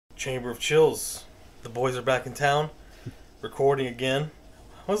Chamber of Chills. The boys are back in town, recording again.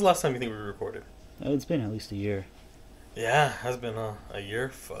 When was the last time you think we recorded? It's been at least a year. Yeah, it has been a year.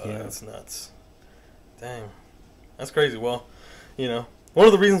 Fuck, Yeah. That's nuts. Dang. That's crazy. Well, one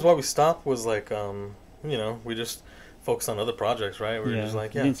of the reasons why we stopped was we just focused on other projects, right? We were just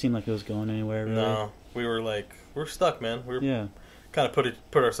like, It didn't seem like it was going anywhere, really. No, we were we're stuck, man. We were kind of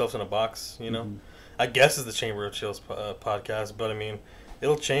put ourselves in a box, Mm-hmm. I guess it's the Chamber of Chills podcast, but I mean,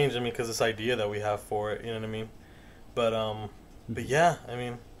 it'll change. I mean, because this idea that we have for it, you know what I mean. But yeah, I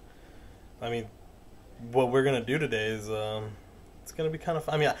mean, what we're gonna do today is it's gonna be kind of.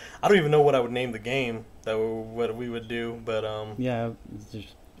 I mean, I don't even know what I would name the game what we would do, but yeah,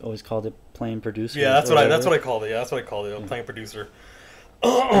 just always called it playing producer. Yeah, that's what I called it. Yeah, that's what I called it. Playing producer.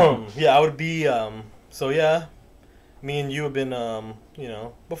 Yeah, I would be. So yeah, me and you have been.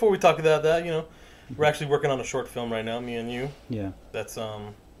 Before we talk about that, we're actually working on a short film right now. Me and you. Yeah. That's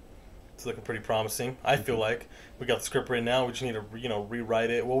it's looking pretty promising. I feel like we got the script right now. We just need to rewrite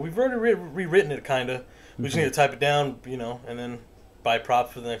it. Well, we've already rewritten it kind of. We just need to type it down, and then buy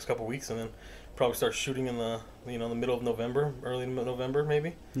props for the next couple of weeks, and then probably start shooting in the the middle of November, early November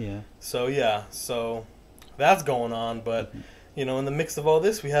maybe. Yeah. So that's going on, but in the mix of all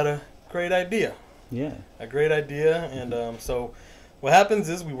this, we had a great idea. Yeah. A great idea, and so what happens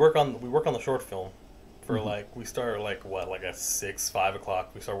is we work on the short film for we start at 5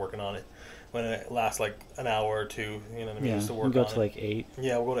 o'clock. We start working on it when it lasts an hour or two. You know what I mean? Yeah. Just to We work go on to it. 8.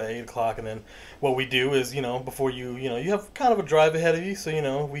 Yeah, we'll go to 8 o'clock, and then what we do is before you have kind of a drive ahead of you,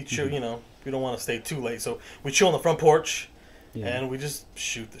 so we chill. We don't want to stay too late, so we chill on the front porch, and we just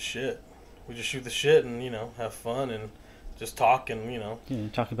shoot the shit. We just shoot the shit and have fun and just talk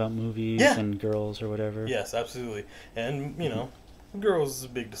and talk about movies and girls or whatever. Yes, absolutely, and girls is a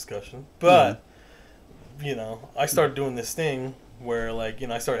big discussion, but I started doing this thing where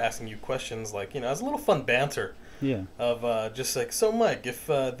I started asking you questions as a little fun banter. Yeah. Of just so Mike, if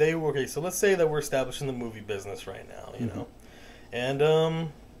they were okay, so let's say that we're established in the movie business right now, and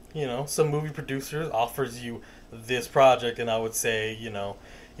some movie producers offers you this project, and I would say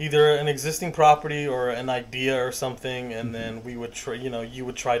either an existing property or an idea or something, and then we would try, you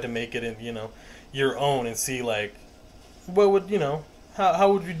would try to make it in your own and see what would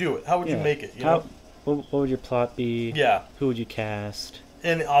how would you do it? How would you make it? What would your plot be? Yeah. Who would you cast?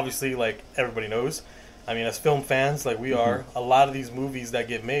 And obviously, everybody knows, I mean, as film fans, we are, a lot of these movies that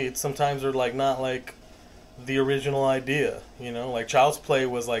get made sometimes are not the original idea. Child's Play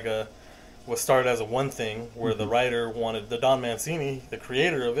was was started as a one thing where the writer wanted, the Don Mancini, the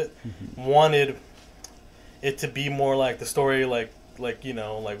creator of it, wanted it to be more like the story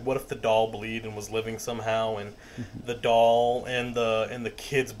what if the doll believed and was living somehow, and the doll and the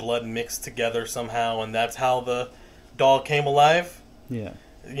kid's blood mixed together somehow, and that's how the doll came alive. Yeah.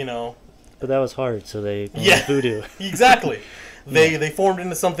 But that was hard, so they went voodoo. Exactly. They formed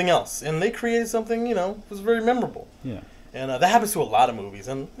into something else, and they created something was very memorable. Yeah. And that happens to a lot of movies,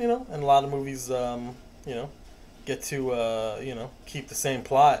 and and a lot of movies get to keep the same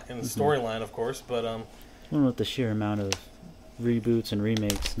plot and the storyline, of course, but Well, with the sheer amount of reboots and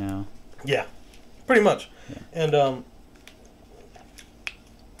remakes now. Yeah, pretty much. Yeah. And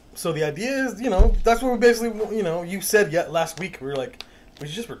so the idea is, that's what we basically, you said last week, we were like, we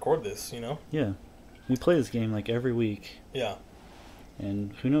should just record this, Yeah. We play this game every week. Yeah.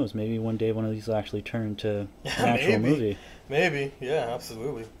 And who knows, maybe one day one of these will actually turn into an actual maybe. movie. Maybe, yeah,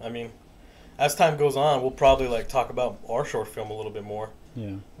 absolutely. I mean, as time goes on, we'll probably talk about our short film a little bit more.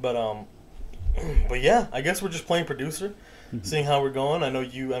 Yeah. But yeah, I guess we're just playing producer, seeing how we're going. I know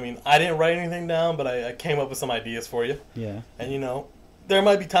I didn't write anything down, but I came up with some ideas for you. Yeah. And there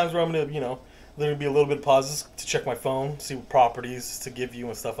might be times where I'm gonna, there'll be a little bit of pauses to check my phone, see what properties to give you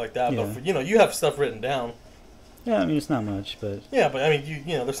and stuff like that. Yeah. But you have stuff written down. Yeah, I mean it's not much, but yeah, but I mean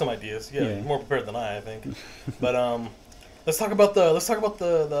there's some ideas. Yeah, Yeah. You're more prepared than I think. But let's talk about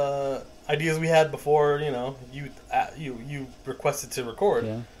the ideas we had before. You requested to record.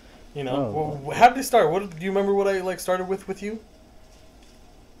 yeah. Well, how did it start? Do you remember what I started with you?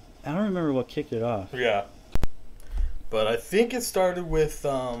 I don't remember what kicked it off. Yeah. But I think it started with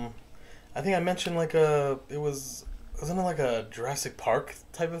I think I mentioned wasn't it a Jurassic Park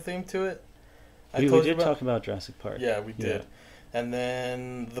type of thing to it? We did talk about Jurassic Park. Yeah, we did. And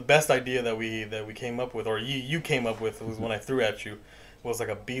then the best idea that we came up with, or you came up with, was when I threw at you, was a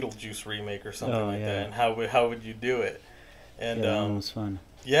Beetlejuice remake or something that. And how would you do it? And that one was fun.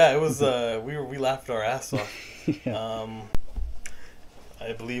 Yeah, it was. We laughed our ass off. Yeah.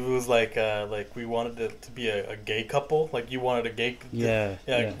 I believe it was like we wanted it to be a gay couple. Like you wanted a gay. Yeah.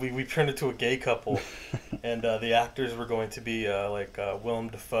 Yeah. We turned it to a gay couple, and the actors were going to be Willem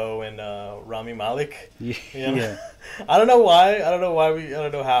Dafoe and Rami Malek. Yeah. You know? Yeah. I don't know why. I don't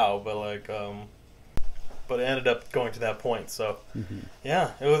know how, but but it ended up going to that point. So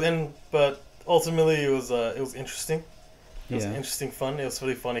yeah, it was but ultimately it was interesting. It was interesting fun. It was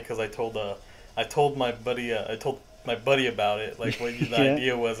really funny because I told my buddy about it, like what the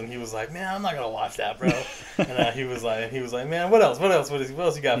idea was, and he was like, "Man, I'm not gonna watch that, bro." And he was like, "Man, what else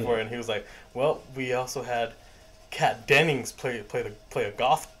you got for it?" And he was like, "Well, we also had Kat Dennings play a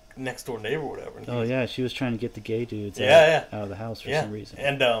goth next door neighbor or whatever." Oh yeah, she was trying to get the gay dudes out of the house for some reason.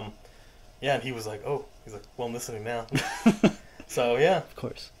 And and he was like, "Oh," he's like, "Well, I'm listening now." So yeah, of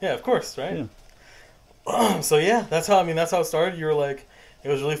course. Yeah, of course, right? Yeah. So yeah, that's how it started. You were like, it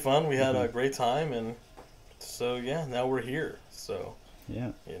was really fun. We had a great time, and so yeah, now we're here. So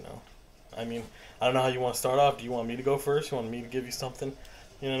yeah, I mean, I don't know how you want to start off. Do you want me to go first? You want me to give you something?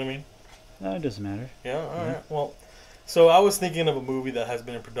 You know what I mean? No, it doesn't matter. Yeah. All right. Well, so I was thinking of a movie that has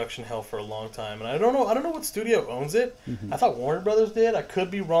been in production hell for a long time, and I don't know what studio owns it. I thought Warner Brothers did. I could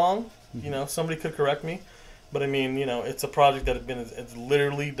be wrong. Somebody could correct me. But I mean, it's a project that it's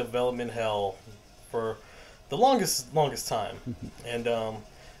literally development hell for the longest time. And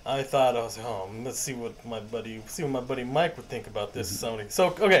I thought, I was like, oh, let's see what my buddy Mike would think about this. So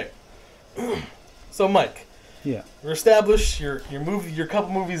okay. So Mike. Yeah. We're established. Your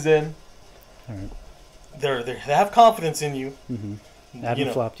couple movies in. All right. They have confidence in you.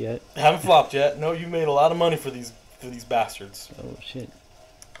 Haven't flopped yet. Haven't flopped yet. No, you made a lot of money for these bastards. Oh shit.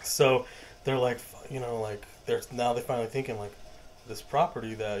 So they're like, they're finally thinking like, this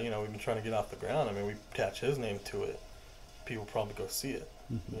property that we've been trying to get off the ground. I mean, we attach his name to it. People probably go see it.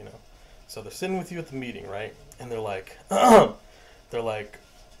 So they're sitting with you at the meeting, right? And they're like, all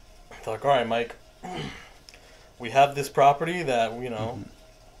right, Mike, we have this property that we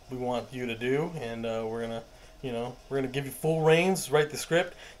want you to do, and we're gonna give you full reins, write the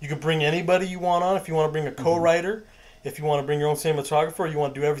script. You can bring anybody you want on. If you want to bring a co-writer, if you want to bring your own cinematographer, you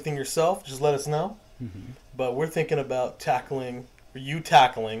want to do everything yourself, just let us know. But we're thinking about tackling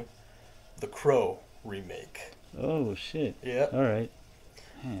the Crow remake. Oh shit. Yeah. All right.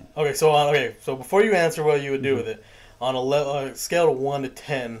 Man. Okay, so before you answer what you would do with it, on a scale of 1 to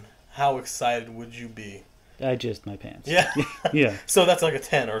 10, how excited would you be? I just my pants. Yeah. Yeah. So that's like a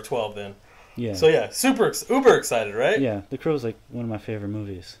 10 or a 12 then. Yeah. So yeah, uber excited, right? Yeah, The Crow's like one of my favorite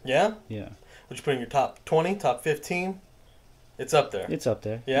movies. Yeah? Yeah. Would you put it in your top 20, top 15? It's up there. It's up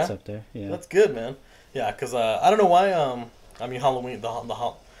there. Yeah? It's up there. Yeah. That's good, man. Yeah, because I don't know why. I mean, Halloween,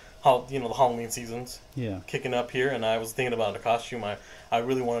 the Halloween season's kicking up here, and I was thinking about the costume. I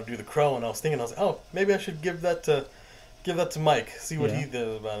really want to do the Crow, and I was like, oh, maybe I should give that to Mike, see what he did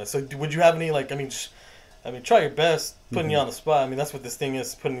about it. So, would you have any try your best putting you on the spot. I mean, that's what this thing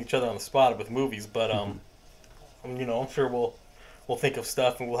is, putting each other on the spot with movies. But I'm sure we'll think of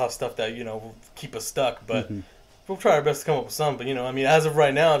stuff, and we'll have stuff that will keep us stuck. But we'll try our best to come up with some. But as of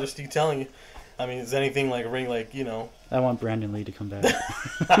right now, just telling you. I mean, is anything I want Brandon Lee to come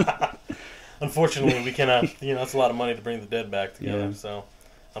back. Unfortunately, we cannot. That's a lot of money to bring the dead back together. Yeah. So,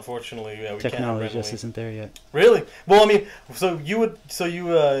 unfortunately, we can't. Technology just isn't there yet. Really? Well, I mean, dang,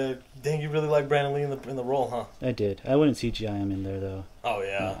 you really like Brandon Lee in the role, huh? I did. I wouldn't CGI him in there though. Oh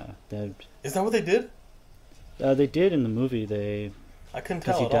yeah. Is that what they did? They did in the movie. I couldn't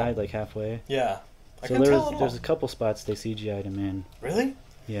tell. Because he died like halfway. Yeah. There's a couple spots they CGI'd him in. Really?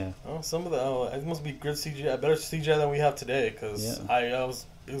 Yeah. Oh, it must be good CGI, better CGI than we have today. Because I was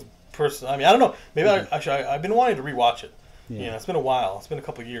personally. I mean, I don't know. Maybe I've been wanting to rewatch it. Yeah. It's been a while. It's been a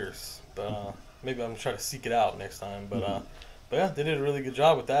couple years, but maybe I'm gonna try to seek it out next time. But yeah, they did a really good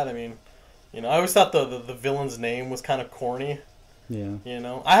job with that. I mean, I always thought the villain's name was kind of corny. Yeah.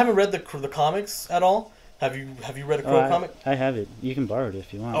 I haven't read the comics at all. Have you read a Crow comic? I have it. You can borrow it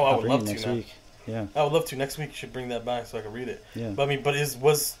if you want. Oh, I would love to next week. Yeah. I would love to. Next week you should bring that back so I can read it. Yeah. But I mean,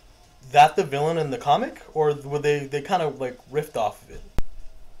 was that the villain in the comic, or would they kind of like riffed off of it?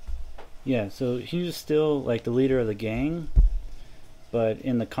 Yeah, so he was still like the leader of the gang, but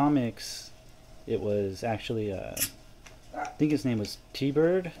in the comics it was actually I think his name was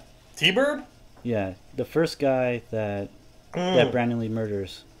T-Bird. T-Bird? Yeah, the first guy that Brandon Lee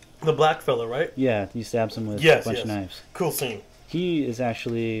murders. The black fella, right? Yeah, he stabs him with a bunch of knives. Cool scene. He is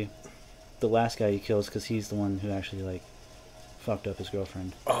actually the last guy he kills because he's the one who actually like fucked up his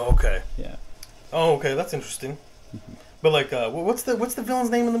girlfriend. Oh, okay. Yeah. Oh, okay, that's interesting. But like, what's the villain's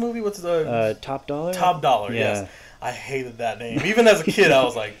name in the movie? What's the Top Dollar? Top Dollar. Yeah. Yes. I hated that name. Even as a kid, I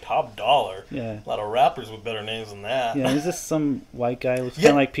was like, Top Dollar. Yeah. A lot of rappers with better names than that. Yeah, is this some white guy? Looks Yeah.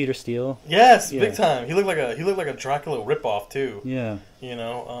 kind of like Peter Steele. Yes, Yeah. big time. He looked like a Dracula ripoff too. Yeah. You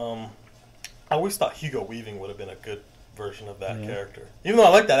know, I always thought Hugo Weaving would have been a good version of that Yeah. character. Even though I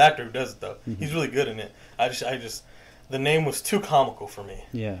like that actor who does it though, Mhm. he's really good in it. I just, the name was too comical for me.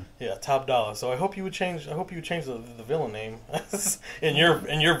 Yeah. Yeah, Top Dollar. So I hope you would change. I hope you would change the villain name in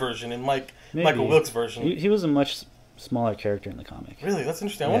your version, in Michael Maybe. Wilkes' version. He was a much smaller character in the comic. Really, that's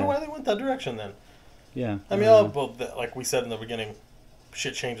interesting. I Yeah. wonder why they went that direction then. Yeah. I mean, like we said in the beginning,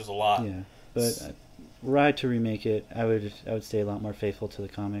 shit changes a lot. Yeah, but were I to remake it, I would stay a lot more faithful to the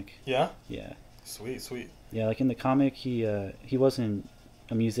comic. Yeah? Yeah. Sweet. Yeah, like in the comic, he wasn't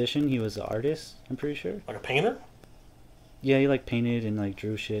a musician; he was an artist. I'm pretty sure. Like a painter? Yeah, he like painted and like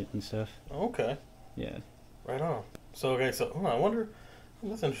drew shit and stuff. Okay. Yeah. Right on. So I wonder.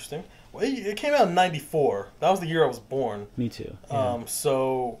 That's interesting. Well, it came out in '94. That was the year I was born. Me too. Yeah.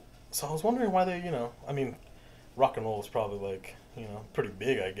 So I was wondering why they, I mean, rock and roll was probably like, pretty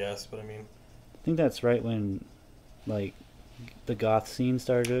big, I guess. But I mean, I think that's right when, like, the goth scene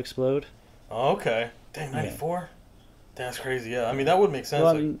started to explode. oh, okay. Dang, '94. That's crazy. Yeah, I mean that would make sense. Well,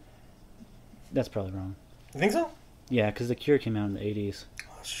 I Like, mean, that's probably wrong. you think so? Yeah, because The Cure came out in the '80s.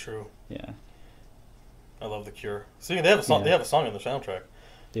 Oh, that's true. Yeah, I love The Cure. See, they have a song. Yeah. They have a song in the soundtrack.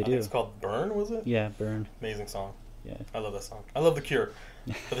 they I do. think it's called "Burn." Was it? Yeah, Burn. Amazing song. Yeah. I love that song. I love The Cure,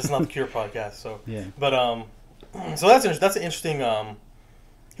 but it's not The Cure podcast. So, Yeah. but so that's an interesting.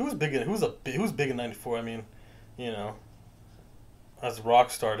 Who was big in '94? I mean, as a rock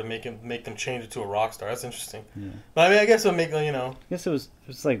star to make them change it to a rock star. That's interesting. Yeah. But I mean, I guess it'll make I guess it was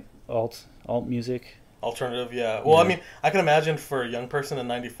like alt music. alternative. Yeah. Well, I Yeah. mean, I can imagine for a young person in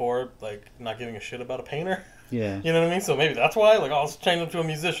 '94, like not giving a shit about a painter. Yeah. You know what I mean? So maybe that's why. Like, I'll change them to a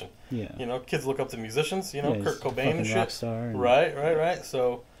musician. Yeah. Kids look up to musicians. Yeah, Kurt he's a Cobain fucking and shit. rock star. And, Right.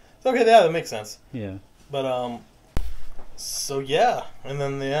 So it's okay. Yeah, that makes sense. Yeah. But so yeah, and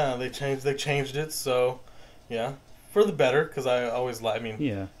then they changed it. So yeah, for the better, because I always I mean,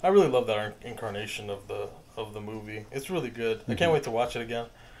 Yeah. I really love that incarnation of the movie. It's really good. I can't wait to watch it again.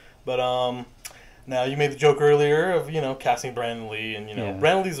 But now you made the joke earlier of casting Brandon Lee, and Yeah.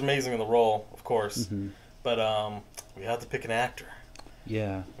 Brandon Lee's amazing in the role, of course. Hmm. But we have to pick an actor.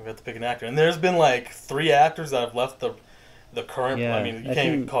 Yeah. We have to pick an actor, and there's been like 3 actors that have left the current. Yeah, I mean, you I can't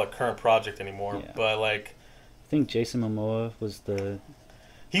even think- call it current project anymore. Yeah. But like. I think Jason Momoa was the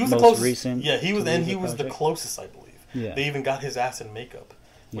He was most the closest. recent Yeah, he was, to and leave he the was the project. closest, I believe. Yeah. They even got his ass in makeup,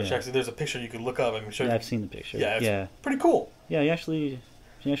 which Yeah. actually there's a picture you could look up. I mean, Yeah, I've seen the picture. Yeah, it's Yeah. pretty cool. Yeah, he actually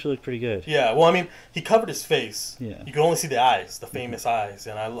looked pretty good. Yeah, well, I mean, he covered his face. Yeah. You could only see the eyes, the famous eyes,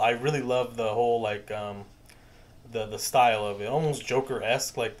 and I really love the whole like the style of it, almost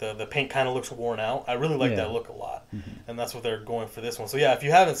Joker-esque. Like the paint kind of looks worn out. I really like Yeah. that look a lot, and that's what they're going for this one. So yeah, if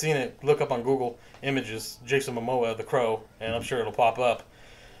you haven't seen it, look up on Google Images Jason Momoa, The Crow, and I'm sure it'll pop up.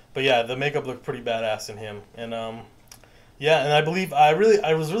 But yeah, the makeup looked pretty badass in him, and yeah, and I believe I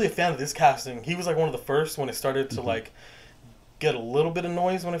was really a fan of this casting. He was like one of the first when it started to like get a little bit of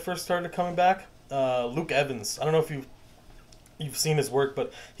noise when it first started coming back. Luke Evans. I don't know if you've seen his work,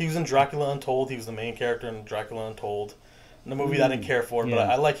 but he was in Dracula Untold. He was the main character in Dracula Untold, the movie that I didn't care for, but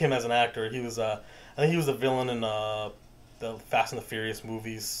Yeah. I like him as an actor. He was I think he was the villain in the Fast and the Furious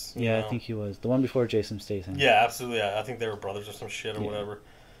movies. you Yeah, know. I think he was the one before Jason Statham. Yeah, absolutely. Yeah. I think they were brothers or some shit or Yeah. whatever.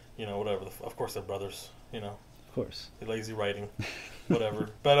 Whatever. Of course they're brothers. Of course. Lazy writing, whatever.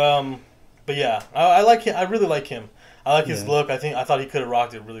 But yeah, I like him. I really like him. I like his Yeah. look. I thought he could have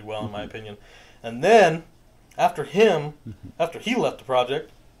rocked it really well in my opinion. And then after him, after he left the project,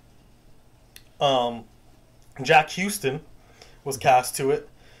 Jack Houston was cast to it,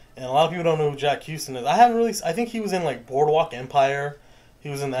 and a lot of people don't know who Jack Houston is. I think he was in like Boardwalk Empire. He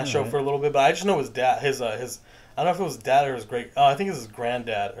was in that show Alright. for a little bit, but I just know his dad. His I don't know if it was dad or his great. I think it was his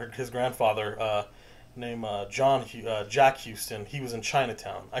granddad or his grandfather. Named Jack Houston. He was in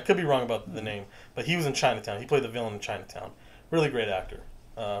Chinatown. I could be wrong about the name, but he was in Chinatown. He played the villain in Chinatown. Really great actor.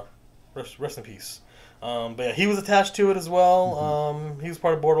 Rest in peace. But yeah, he was attached to it as well. He was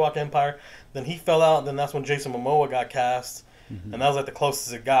part of Boardwalk Empire. Then he fell out. Then that's when Jason Momoa got cast, and that was like the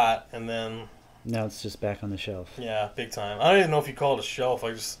closest it got. And then Now it's just back on the shelf. yeah, big time. I don't even know if you call it a shelf.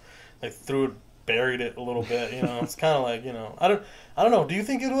 I just threw it, buried it a little bit. It's kind of like I don't know. Do you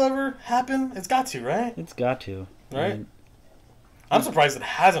think it'll ever happen? It's got to, right? It's got to. Right. And- I'm surprised it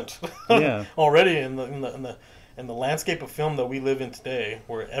hasn't. Yeah. Already in the landscape of film that we live in today,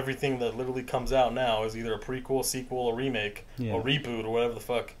 where everything that literally comes out now is either a prequel, sequel, a remake, Yeah. or reboot, or whatever the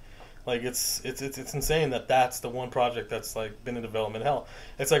fuck. Like it's insane that that's the one project that's like been in development. Hell,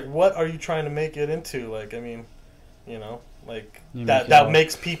 it's like, what are you trying to make it into? Like, I mean, You know, like You that make it that all-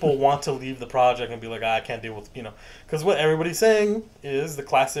 makes people want to leave the project and be like, I can't deal with, you know, because what everybody's saying is the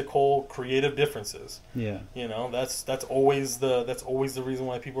classic whole creative differences. Yeah. You know, that's always the reason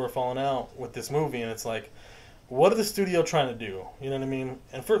why people are falling out with this movie, and it's like, what are the studio trying to do? You know what I mean?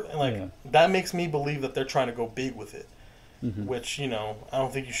 And like Yeah. that makes me believe that they're trying to go big with it, Hmm. which, you know, I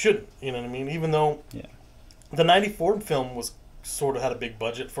don't think you shouldn't. You know what I mean? Even though Yeah. the '94 film was sort of had a big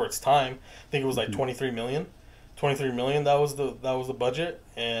budget for its time. I think it was like 23 million. 23 million, that was the budget,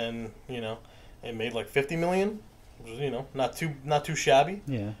 and you know, it made like 50 million, which is, you know, not too shabby.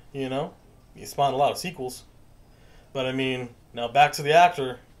 Yeah. You know, you spawned a lot of sequels, but I mean, now back to the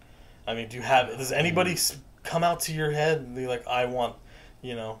actor. I mean, does anybody come out to your head and be like, I want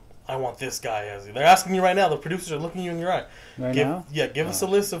this guy as you? They're asking you right now. The producers are looking you in your eye. Right now? Give us a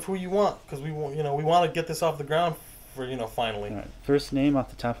list of who you want, because we want, we want to get this off the ground for, finally. All right. First name off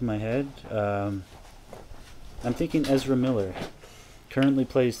the top of my head. I'm thinking Ezra Miller. Currently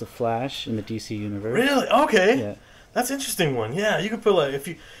plays the Flash in the DC universe. Really? Okay. Yeah. That's an interesting one. Yeah, you could put like it's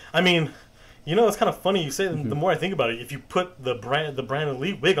kind of funny you say. The more I think about it, if you put the Brandon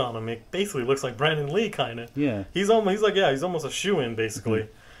Lee wig on him, it basically looks like Brandon Lee kind of. Yeah. He's almost a shoo-in basically.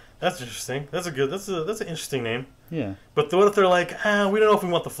 That's interesting. That's an interesting name. Yeah. But what if they're like, we don't know if we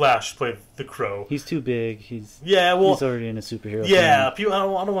want the Flash to play the Crow? He's too big. He's already in a superhero. Yeah, film. people. I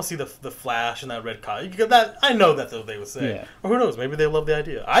don't want to see the Flash in that red car. That I know that they would say. Yeah. Or who knows? Maybe they love the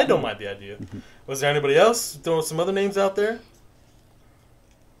idea. I don't mind the idea. Was there anybody else throwing some other names out there?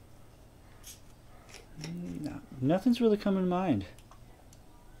 No, nothing's really coming to mind.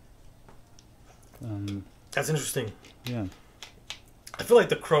 That's interesting. Yeah. I feel like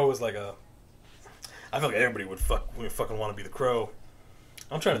the Crow is like I feel like everybody would fucking want to be the Crow.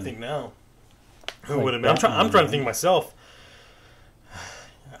 I'm trying to think now. Who Like would have been? I'm Batman, trying to think myself.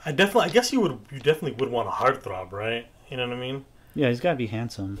 I guess you definitely would want a heartthrob, right? You know what I mean? Yeah, he's got to be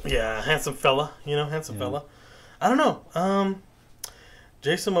handsome. Yeah, handsome fella. Handsome Yeah. fella. I don't know.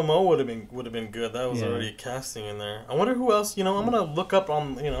 Jason Momoa would have been good. That was Yeah. already casting in there. I wonder who else. I'm gonna look up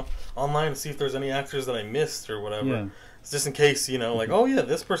on online to see if there's any actors that I missed or whatever. Yeah. Just in case, like, oh yeah,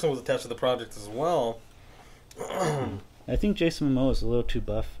 this person was attached to the project as well. I think Jason Momoa is a little too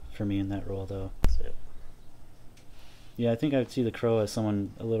buff for me in that role, though. Yeah, I think I would see the Crow as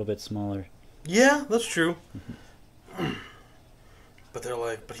someone a little bit smaller. Yeah, that's true. But they're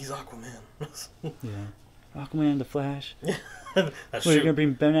like, but he's Aquaman. Yeah. Aquaman, the Flash. Yeah, that's What, true. you're gonna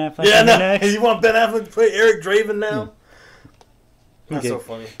bring Ben Affleck Yeah, in no, next? you want Ben Affleck to play Eric Draven now? That's Okay. so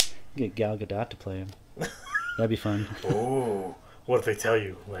funny. Get Gal Gadot to play him. That'd be fun. Oh, what if they tell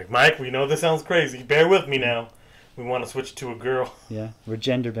you, like, Mike, we know this sounds crazy. Bear with me now. We want to switch to a girl. Yeah, we're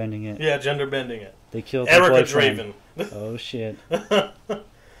gender bending it. Yeah, gender bending it. They killed her Erica boyfriend. Draven. Oh shit.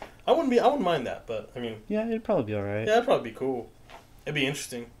 I wouldn't mind that, but I mean, Yeah, it'd probably be alright. yeah, it'd probably be cool. It'd be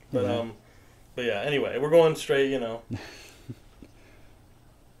interesting, but Yeah. but yeah. Anyway, we're going straight.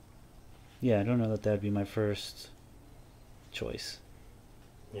 Yeah, I don't know that that'd be my first choice.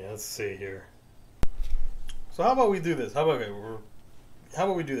 Yeah, let's see here. So how about we do this? How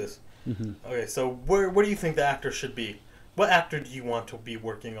about we do this? Hmm. Okay, so where do you think the actor should be? What actor do you want to be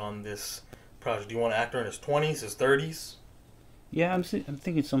working on this project? Do you want an actor in his 20s, his 30s? Yeah, I'm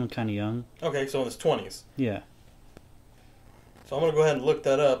thinking someone kind of young. Okay, so in his 20s. Yeah, So I'm going to go ahead and look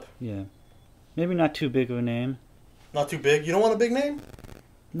that up. yeah. Maybe not too big of a name. Not too big. You don't want a big name?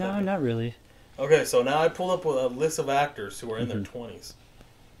 No, Okay. not really. Okay, so now I pulled up a list of actors who are in their Mhm. 20s.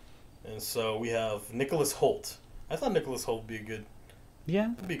 And so we have Nicholas Hoult. I thought Nicholas Hoult would be Yeah,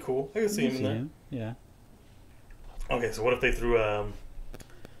 would be cool. I could see him in there. Yeah. Okay, so what if they threw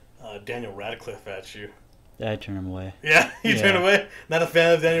Daniel Radcliffe at you? I'd turn him away. Yeah, you Yeah. turn away? Not a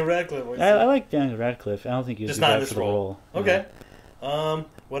fan of Daniel Radcliffe? I like Daniel Radcliffe. I don't think he was Just the not guy in this for the role. role. Okay.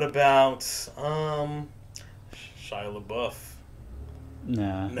 What about Shia LaBeouf?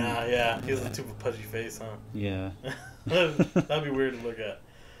 Nah. Nah, yeah, he has a too pudgy face, huh? Yeah, That'd be weird to look at.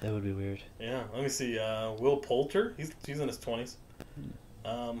 that would be weird. Yeah, let me see. Will Poulter, he's in his 20s.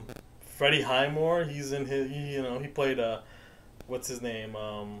 Freddie Highmore, he's in his. He played what's his name?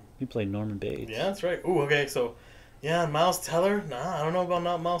 He played Norman Bates. Yeah, that's right. Ooh, okay, so yeah, Miles Teller. Nah, I don't know about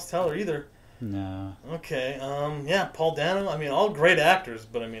not Miles Teller either. No. Okay, yeah, Paul Dano. I mean, all great actors,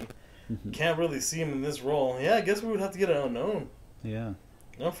 but I mean, Mhm. can't really see him in this role. Yeah, I guess we would have to get an unknown. Yeah.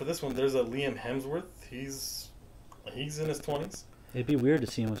 No, for this one, there's a Liam Hemsworth. He's in his 20s. It'd be weird to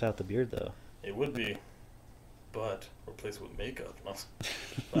see him without the beard, though. It would be, but replace it with makeup. No,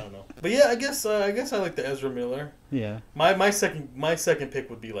 I don't know. But yeah, I guess I like the Ezra Miller. Yeah. My second pick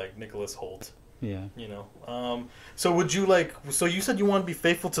would be like Nicholas Hoult. Yeah. So would you like? So you said you want to be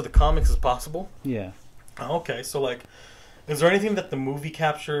faithful to the comics as possible. Yeah. Okay, so like, is there anything that the movie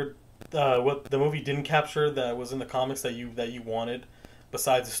captured, what the movie didn't capture that was in the comics that you wanted,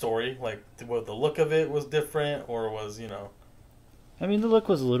 besides the story? Like, what the look of it was different, or was I mean, the look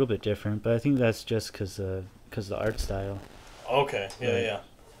was a little bit different, but I think that's just because the art style. Okay, yeah, Right. yeah,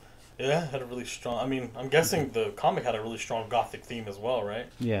 yeah. It had a really strong. I mean, I'm guessing the comic had a really strong gothic theme as well, right?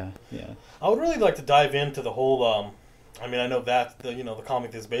 Yeah, yeah. I would really like to dive into the whole. I mean, I know that the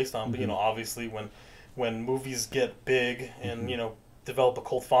comic is based on, but Mhm. obviously when movies get big and Mhm. develop a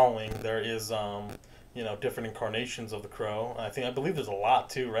cult following, there is different incarnations of the Crow. I believe there's a lot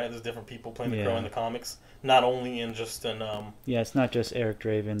too, right? There's different people playing the Crow in Yeah. the comics, not only in just an Yeah, it's not just Eric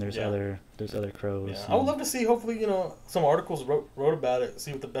Draven. There's yeah. other crows. Yeah, I would love to see. Hopefully, some articles wrote about it.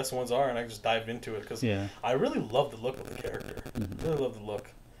 See what the best ones are, and I can just dive into it because Yeah. I really love the look of the character. Mhm. Really love the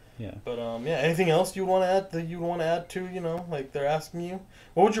look. Yeah. But yeah. Anything else you want to add that you want to add to? Like they're asking you,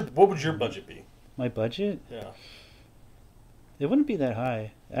 what would your budget be? My budget? Yeah. It wouldn't be that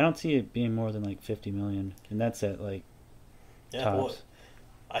high. I don't see it being more than like 50 million, and that's at like Yeah. Well, tops,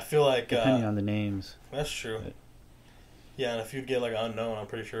 I feel like depending on the names. that's true. But, Yeah, and if you'd get like unknown, I'm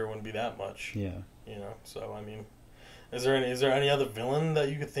pretty sure it wouldn't be that much. yeah. So I mean, is there any other villain that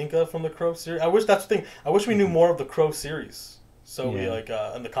you could think of from the Crow series? I wish that's the thing. I wish we knew more of the Crow series. So we Yeah. like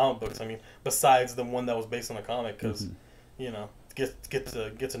in the comic books. I mean, besides the one that was based on the comic, because Mhm.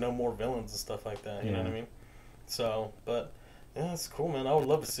 get to know more villains and stuff like that. You know Yeah. what I mean? So, but yeah, it's cool, man. I would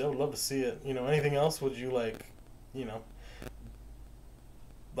love to see. I would love to see it. Anything else? Would you you know,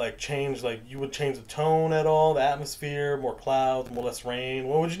 change? Like, you would change the tone at all? The atmosphere, more clouds, more less rain.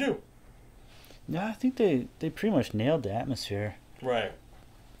 What would you do? No, I think they pretty much nailed the atmosphere. Right.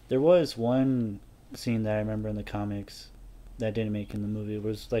 There was one scene that I remember in the comics that didn't make in the movie. It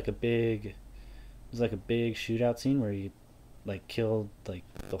was like a big shootout scene where he like killed like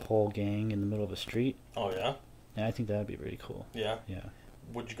the whole gang in the middle of a street. Oh yeah. And I think that would be really cool. Yeah. Yeah.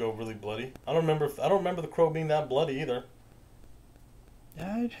 Would you go really bloody? I don't remember the Crow being that bloody either.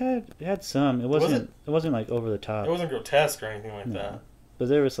 Yeah, it had some. It Was wasn't like over the top. It wasn't grotesque or anything like No. that. But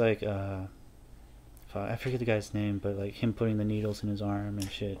there was like I forget the guy's name, but like him putting the needles in his arm and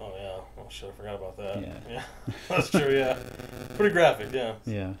shit. Oh yeah. Oh shit, I forgot about that. Yeah. Yeah. That's true. Yeah. Pretty graphic. Yeah.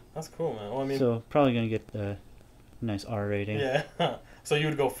 Yeah. That's cool, man. Well, I mean, So probably gonna get a nice R rating. yeah. So you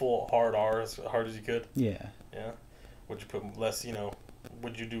would go full hard R, as hard as you could. Yeah. Yeah. Would you put less?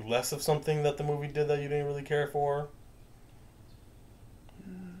 Would you do less of something that the movie did that you didn't really care for?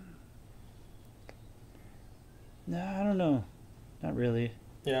 No, I don't know. Not really.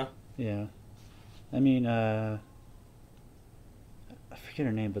 Yeah. Yeah. I mean, I forget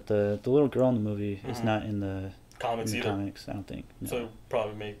her name, but the little girl in the movie is Mhm. not in the Comics either. comics. I don't think. No. So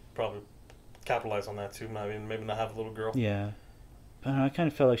probably capitalize on that too. I mean, maybe not have a little girl. Yeah. But I don't know, I kind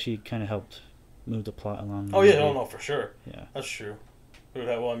of felt like she kind of helped move the plot along. the Oh yeah, movie. no, for sure. Yeah. That's true.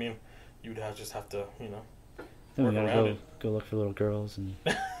 Well, I mean, just have to, Then we work gotta around go it. go look for little girls and.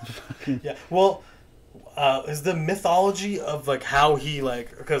 Yeah. Well, is the mythology of like how he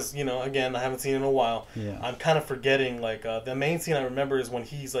because again I haven't seen it in a while. Yeah. I'm kind of forgetting the main scene I remember is when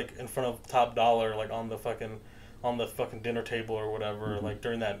he's like in front of Top Dollar like on the fucking dinner table or whatever Mhm. like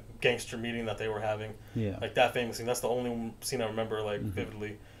during that gangster meeting that they were having. Yeah. Like that famous scene. That's the only scene I remember Mhm.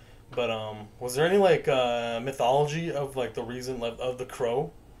 vividly. But was there any mythology of like the reason of the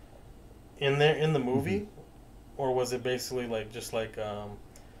Crow in the movie, or was it basically just like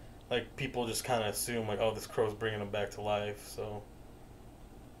people just kind of assume like, oh, this Crow's bringing him back to life? So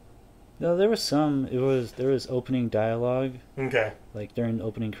No, there was some. There was opening dialogue okay, like during the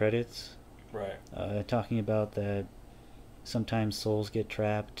opening credits, right, talking about that sometimes souls get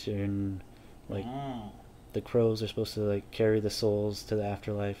trapped and like the crows are supposed to like carry the souls to the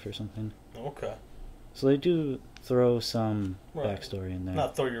afterlife or something. okay, So they do throw some Right. backstory in there.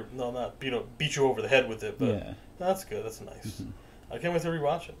 not beat you over the head with it, but Yeah. that's good. That's nice. Mhm. I can't wait to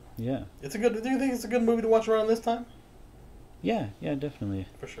rewatch it. Yeah. Do you think it's a good movie to watch around this time? Yeah, definitely.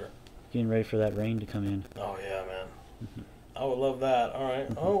 For sure. Getting ready for that rain to come in. Oh yeah, man. Mhm. I would love that. All right.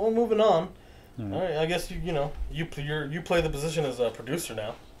 Mhm. Oh, well, moving on. All All right. right. I guess you play the position as a producer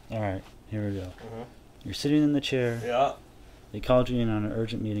now. All right. Here we go. Mm-hmm. You're sitting in the chair. Yeah. They called you in on an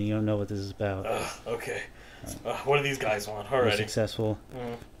urgent meeting. You don't know what this is about. Okay. Right. What do these guys want? You're Already. successful.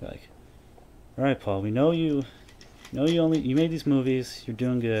 Mm. You're like, all right, Paul. We know you. You made these movies. You're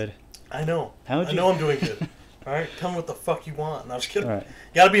doing good. I know. How would I you? know I'm doing good. All right. Tell me what the fuck you want. No, I'm just kidding. All right.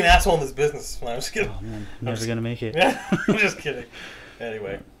 You gotta be an asshole in this business. No, I'm just kidding. Oh man, never just- gonna make it. Yeah. I'm just kidding.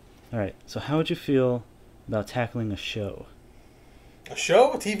 Anyway, All right. So how would you feel about tackling a show, a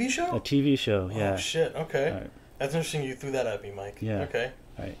show, a TV show. a TV show? Yeah. Oh shit. Okay. All right. That's interesting. You threw that at me, Mike. Yeah. Okay.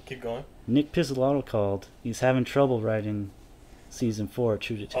 Right. Keep going. Nick Pizzolatto called. He's having trouble writing season 4 of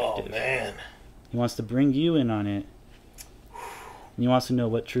True Oh Detective. man. He wants to bring you in on it. And he wants to know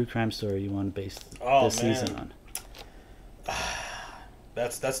what true crime story you want to base this season on.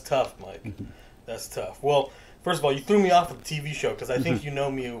 That's tough, Mike. That's tough. Well, first of all, you threw me off with the TV show because I think you know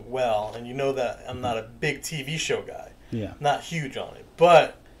me well, and you know that I'm not a big TV show guy. Yeah. Not huge on it,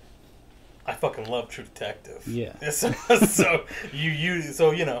 but I fucking love True Detective. Yeah. So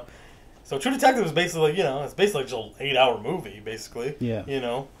so True Detective is basically it's basically just an 8-hour movie basically. Yeah.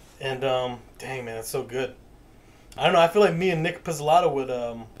 And dang man, it's so good. I don't know. I feel like me and Nick Pizzolatto would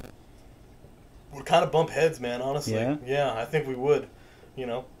kind of bump heads, man. Honestly, yeah, I think we would.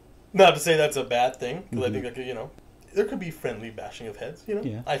 Not to say that's a bad thing because I think there could be friendly bashing of heads.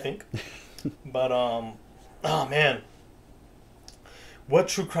 Yeah. I think. But oh man, what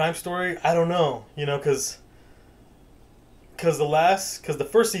true crime story? I don't know. Because the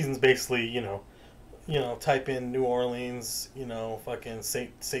first season's basically type in New Orleans, fucking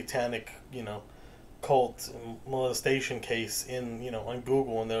satanic, cult molestation case on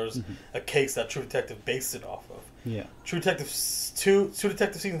Google, and there's a case that True Detective based it off of. Yeah. True Detective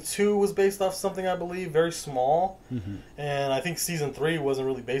season 2 was based off something, I believe, very small, and I think season 3 wasn't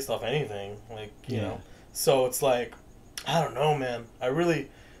really based off anything, So it's like, I don't know, man. I really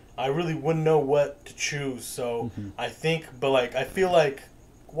wouldn't know what to choose. So I think, but I feel like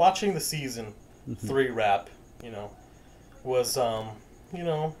watching the season 3 wrap, was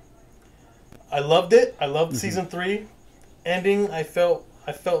I loved it. I loved season 3 ending. I felt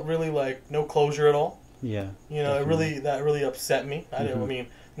really like no closure at all. Yeah. That really upset me. I mean,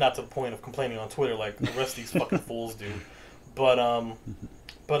 not to the point of complaining on Twitter like the rest of these fucking fools do. But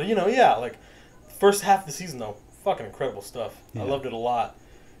first half of the season though, fucking incredible stuff. Yeah. I loved it a lot.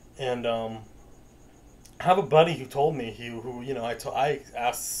 And I have a buddy who told me I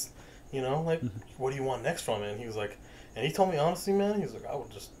asked, what do you want next from it? And he was like, and he told me honestly, man, he was like,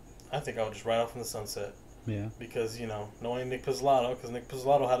 I think I would just ride off in the sunset. Yeah. Because, knowing Nick Pizzolatto, because Nick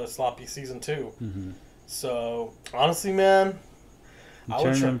Pizzolatto had a sloppy season 2. So, honestly, man, You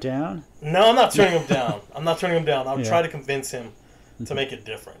turn him down? No, I'm not turning him down. I'm not turning him down. I would try to convince him to make it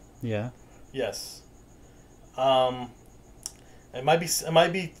different. Yeah. Yes. It might be.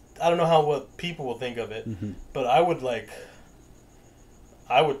 I don't know what people will think of it, but I would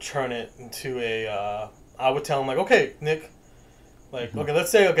turn it into a. I would tell him okay, Nick. Okay,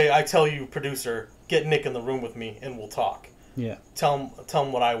 let's say I tell you, producer, get Nick in the room with me and we'll talk. Yeah. Tell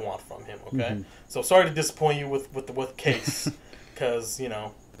him what I want from him. Okay. So sorry to disappoint you with Case, because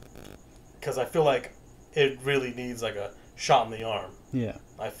I feel like it really needs a shot in the arm. Yeah.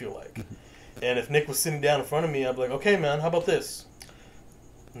 I feel like. And if Nick was sitting down in front of me, I'd be like, okay, man, how about this?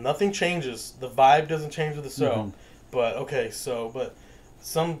 Nothing changes. The vibe doesn't change with the show. But, but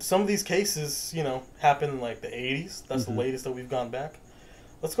some of these cases, happen in the 80s. That's the latest that we've gone back.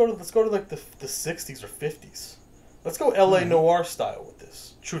 Let's go to the 60s or 50s. Let's go LA noir style with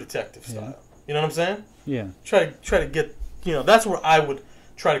this. True Detective style. You know what I'm saying? Yeah. Try to get, that's where I would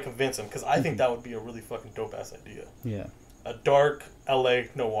try to convince him, because I think that would be a really fucking dope-ass idea. Yeah. A dark LA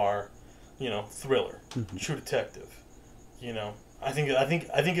noir, thriller, True Detective. I think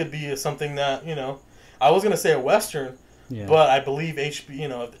it'd be something that I was gonna say a Western, but I believe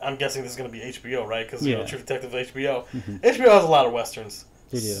HBO. I'm guessing this is gonna be HBO, right? Because True Detective is HBO. HBO has a lot of Westerns.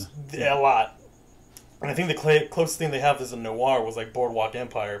 They do. Yeah, a lot. And I think the closest thing they have is a noir was Boardwalk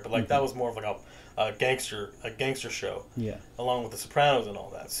Empire, but that was more of a gangster show. Yeah. Along with The Sopranos and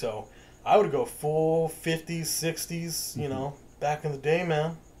all that. So I would go full 50s, 60s, back in the day,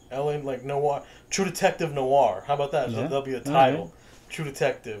 man. LA noir, True Detective noir. How about that? Yeah. That'll be a title. Right. True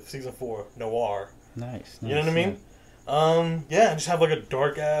Detective season 4 noir. Nice. You know what I mean? Yeah, just have a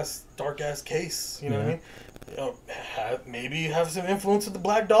dark ass case. You know what I mean? Maybe have some influence of the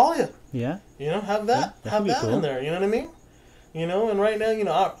Black Dahlia. Yeah. Have that. Yeah, have that cool. in there. You know what I mean? And right now,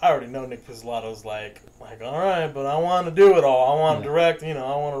 I already know Nick Pizzolatto's all right, but I want to do it all. I want to direct. I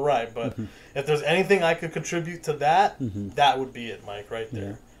want to write. But if there's anything I could contribute to that, that would be it, Mike. Right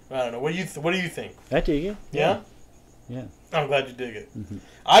there. Yeah. I don't know. What do you think? I dig it. Yeah. Yeah. I'm glad you dig it.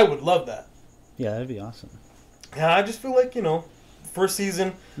 I would love that. Yeah, that'd be awesome. Yeah, I just feel like first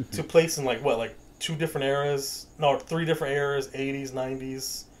season took place in 2 different eras. No, 3 different eras: 80s,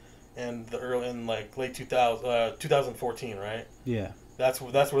 90s. And the early in late 2014, right? Yeah. That's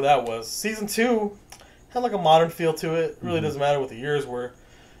where that was. Season 2 had a modern feel to it. It really doesn't matter what the years were.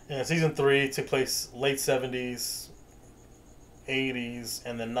 And season 3 took place late 70s, 80s,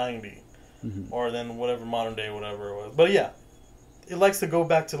 and then 90, or then whatever modern day whatever it was. But yeah, it likes to go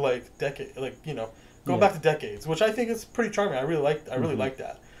back to decade, Go back to decades, which I think is pretty charming. I really like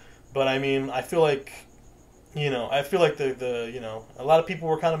that. But I mean, I feel like, I feel like the a lot of people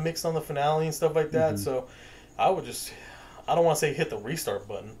were kind of mixed on the finale and stuff like that. So I don't want to say hit the restart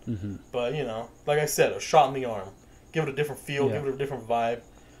button, but like I said, a shot in the arm, give it a different feel, give it a different vibe.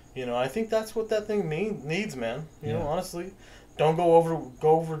 I think that's what that thing needs, man. You know, honestly, don't go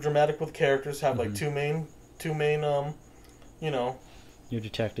over dramatic with characters. Have like two main your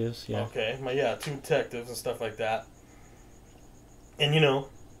detectives, yeah. Okay, two detectives and stuff like that. And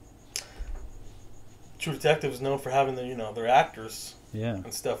True Detective is known for having their actors,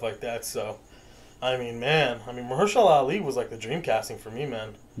 and stuff like that. So, I mean, Mahershala Ali was like the dream casting for me,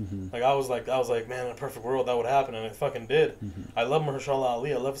 man. Like I was like, man, in a perfect world that would happen, and it fucking did. I love Mahershala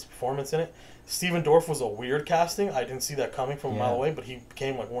Ali. I love his performance in it. Steven Dorff was a weird casting. I didn't see that coming from a mile away, but he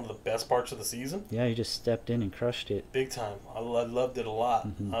became like one of the best parts of the season. Yeah, he just stepped in and crushed it. Big time. I loved it a lot.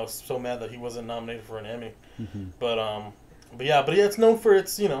 I was so mad that he wasn't nominated for an Emmy. But yeah, it's known for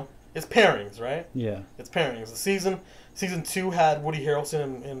its it's pairings, right? Yeah. It's pairings. The season 2 had Woody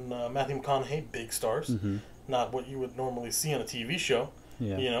Harrelson and Matthew McConaughey, big stars. Not what you would normally see on a TV show.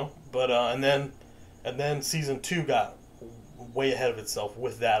 Yeah. But and then season 2 got way ahead of itself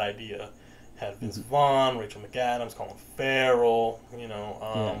with that idea. Had Vince Vaughn, Rachel McAdams, Colin Farrell,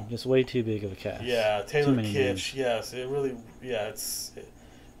 just way too big of a cast. Yeah, Taylor Kitsch. Yes, it really. Yeah, it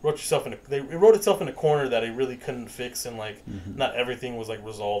wrote itself in a corner that it really couldn't fix, and like not everything was like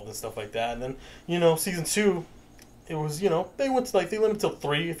resolved and stuff like that. And then season 2, it was they went to they limited to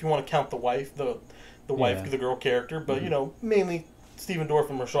 3 if you want to count the wife, the wife, the girl character, but mainly Steven Dorff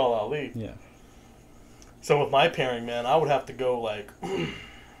and Mahershala Ali. Yeah. So with my pairing, man, I would have to go like.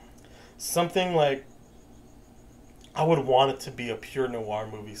 Something like I would want it to be a pure noir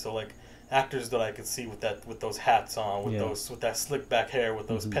movie, so like actors that I could see with those hats on, with that slick back hair, with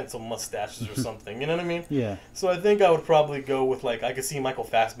those pencil mustaches or something. You know what I mean? Yeah. So I think I would probably go with like I could see Michael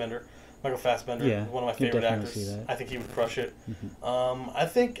Fassbender, one of my favorite actors. I think he would crush it. I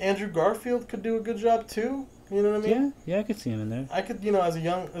think Andrew Garfield could do a good job too. You know what I mean? Yeah, I could see him in there. I could, as a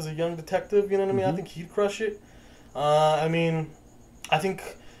young detective, you know what I mean? I think he'd crush it.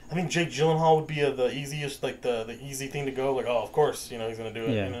 I think Jake Gyllenhaal would be the easiest, like the easy thing to go. Like, oh, of course, he's gonna do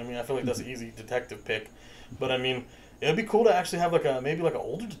it. Yeah. You know what I mean? I feel like that's an easy detective pick. But I mean, it'd be cool to actually have maybe an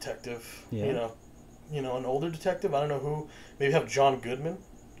older detective. Yeah. An older detective. I don't know who. Maybe have John Goodman.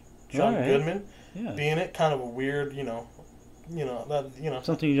 Goodman. Yeah. Be in it. Kind of a weird,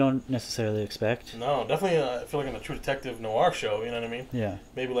 something you don't necessarily expect. No, definitely. I feel like in a True Detective noir show. You know what I mean? Yeah.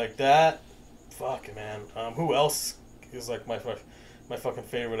 Maybe like that. Fuck, man. Who else is like my fucking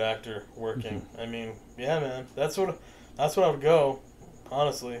favorite actor working? I mean, yeah, man. That's what I would go,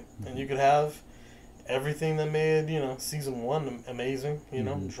 honestly. And you could have everything that made season 1 amazing.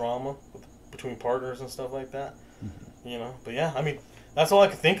 Drama between partners and stuff like that. But yeah, I mean, that's all I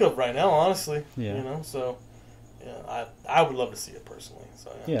can think of right now, honestly. Yeah. So yeah, I would love to see it personally.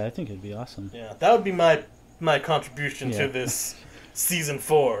 So yeah, I think it'd be awesome. Yeah, that would be my contribution to this season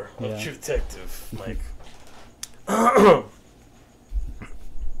 4 of True Detective, Mike.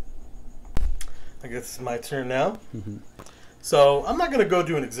 I guess it's my turn now. So I'm not gonna go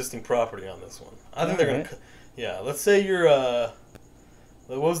do an existing property on this one. I think they're gonna. Yeah, let's say you're.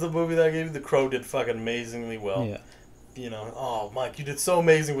 What was the movie that I gave you? The Crow did fucking amazingly well. Yeah. Oh, Mike, you did so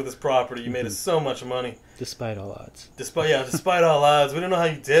amazing with this property. You made us so much money. Despite all odds. Despite all odds, we don't know how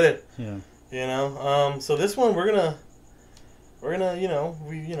you did it. Yeah. So this one we're gonna,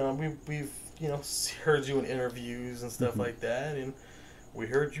 we've heard you in interviews and stuff like that, and we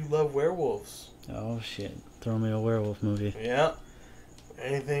heard you love werewolves. Oh shit! Throw me a werewolf movie. Yeah.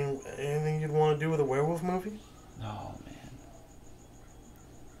 Anything you'd want to do with a werewolf movie? Oh man.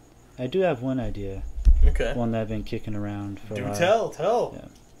 I do have one idea. Okay. One that I've been kicking around for a while. Tell. Yeah.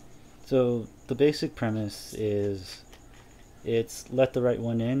 So the basic premise is, it's let the right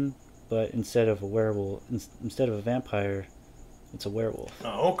one in, but instead of a vampire, it's a werewolf.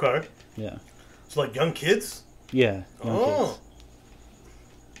 Oh, okay. Yeah. It's like young kids? Yeah. Young kids.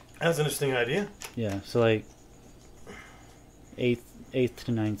 That's an interesting idea. Yeah. So like 8th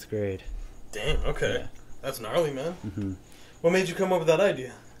to 9th grade. Damn. Okay. Yeah. That's gnarly, man. What made you come up with that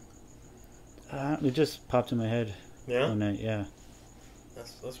idea? It just popped in my head. Yeah. One night. Yeah.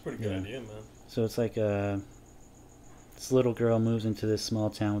 That's a pretty good idea, man. So it's like this little girl moves into this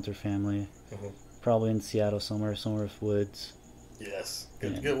small town with her family, probably in Seattle somewhere with woods. Yes.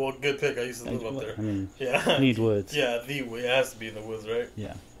 Good pick. I used to live up there. I mean, yeah. Need woods. Yeah, it has to be in the woods, right?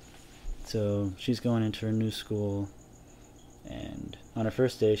 Yeah. So she's going into her new school, and on her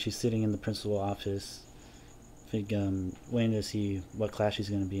first day, she's sitting in the principal's office, waiting to see what class she's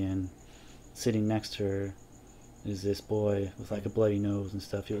going to be in. sitting next to her is this boy with like a bloody nose and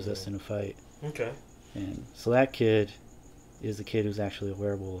stuff. He was just in a fight. Okay. And so that kid is the kid who's actually a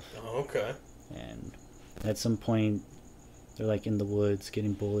werewolf. Oh, okay. And at some point, they're like in the woods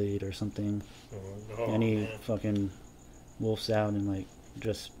getting bullied or something. Oh, and he man. fucking wolfs out and like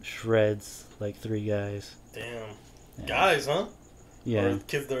just shreds like 3 guys. Damn. And, Guys, huh? yeah. Or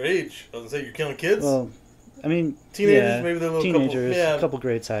kids their age. I was gonna say you're killing kids. Well, I mean, teenagers, yeah, maybe they're a little teenagers, couple, a couple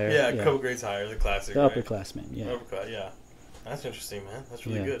grades higher. Yeah, a couple grades higher. The classic. The right? upperclassmen, yeah. Yeah. That's interesting, man. That's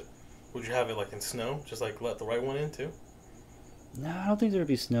really Yeah. good. Would you have it like in snow? Just like let the right one in too? No, I don't think there would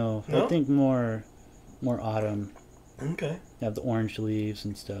be snow. No? I think more autumn. Okay. Have the orange leaves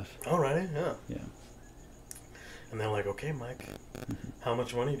and stuff. Alrighty, yeah. Yeah. And they're like, okay, Mike, how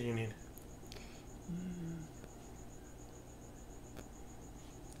much money do you need?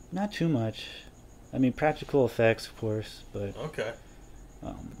 Not too much. I mean, practical effects, of course, but Okay.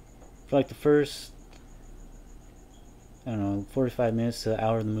 for like the first, I don't know, 45 minutes to an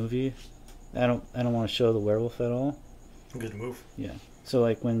hour of the movie, I don't want to show the werewolf at all. Good move. Yeah. So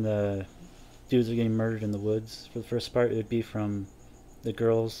like when the dudes are getting murdered in the woods for the first part, it would be from the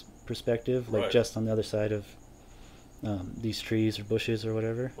girl's perspective, like Right. just on the other side of these trees or bushes or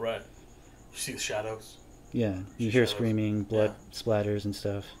whatever. Right. You see the shadows. Yeah. You hear Shadows. screaming, blood splatters and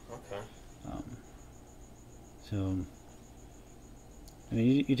stuff. Okay. So, I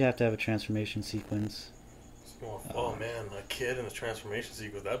mean, you'd have to have a transformation sequence. Oh man, a kid in a transformation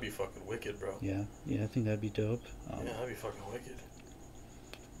sequence, that'd be fucking wicked, bro. Yeah, I think that'd be dope. Yeah, that'd be fucking wicked.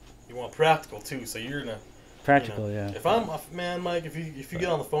 You want practical too, so you're gonna Practical, yeah. If I'm man, Mike, if you get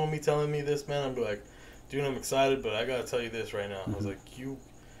on the phone with me telling me this, man, I'm be like, dude, I'm excited, but I gotta tell you this right now. I was like, you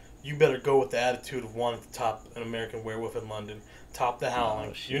better go with the attitude of wanting to top an American Werewolf in London, top the Howling.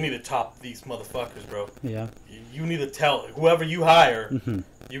 Oh, shit. You need to top these motherfuckers, bro. Yeah. You need to tell whoever you hire, Mhm.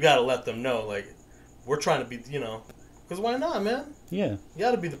 you gotta let them know, like, we're trying to be, because why not, man? Yeah. You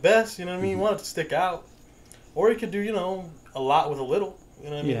gotta be the best, you know what I mean? You want it to stick out. Or you could do, a lot with a little. You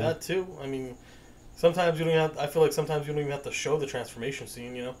know what I mean? Yeah. That too. I mean, sometimes you don't have, I feel like sometimes you don't even have to show the transformation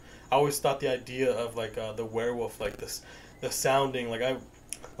scene, I always thought the idea of, like, the werewolf, like, the sounding,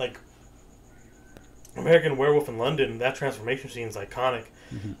 like American Werewolf in London, that transformation scene is iconic.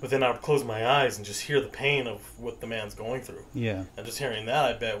 Mhm. But then I would close my eyes and just hear the pain of what the man's going through. Yeah. And just hearing that,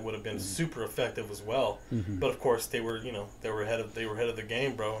 I bet, would have been super effective as well. Mhm. But of course, they were ahead of the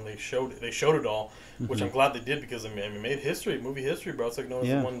game, bro, and they showed it all, which I'm glad they did because it made history, movie history, bro. It's like known as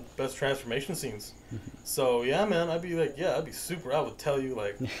Yeah. one of the best transformation scenes. So yeah, man, I'd be super. I would tell you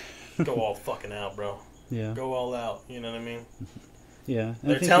like, go all fucking out, bro. Yeah. Go all out. You know what I mean? Yeah.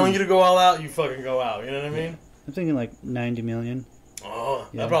 They're telling you to go all out. You fucking go out. You know what I mean? I'm thinking like 90 million. Oh,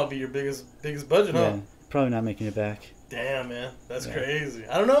 Yeah. that'd probably be your biggest budget, huh? Yeah. Probably not making it back. Damn, man, that's Yeah. crazy.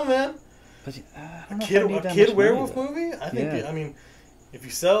 I don't know, man. But I A don't know kid, if I need a that kid much werewolf money, movie? I think. Yeah. I mean, if you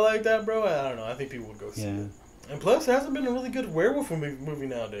sell it like that, bro, I don't know. I think people would go see Yeah. it. And plus, there hasn't been a really good werewolf movie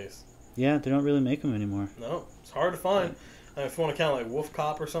nowadays. Yeah, they don't really make them anymore. No, it's hard to find. If you want to count like Wolf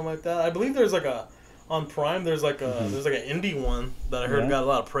Cop or something like that, I believe there's like on Prime. There's like an indie one that I heard Yeah. got a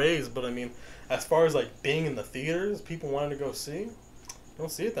lot of praise. But I mean, as far as like being in the theaters, people wanting to go see,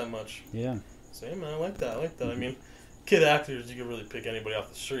 don't see it that much. Yeah. So yeah, man, I like that. I mean, kid actors, you can really pick anybody off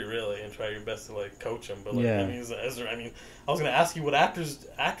the street, really, and try your best to like coach them. But like, Yeah. I mean, I was gonna ask you what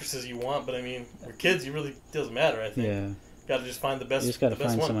actresses you want, but I mean, with kids, you really doesn't matter. I think. Yeah. Got to just find the best. You just got to the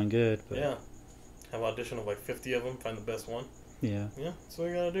best find one. someone good. But Yeah. Have audition of like 50 of them, find the best one. Yeah. Yeah, that's what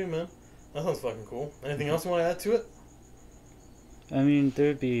you gotta do, man. That sounds fucking cool. Anything else you want to add to it? I mean,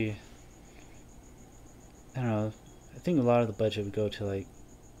 there'd be. I don't know. I think a lot of the budget would go to like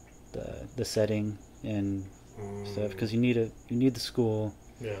the setting and stuff because you need the school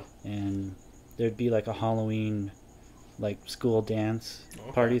Yeah. and there'd be like a Halloween like school dance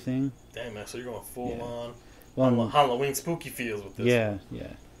Okay. party thing. Damn, man. So you're going full Yeah. on Well, Halloween spooky feels with this. yeah, yeah,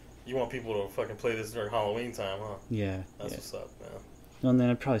 You want people to fucking play this during Halloween time, huh? yeah, That's yeah. what's up, man. And then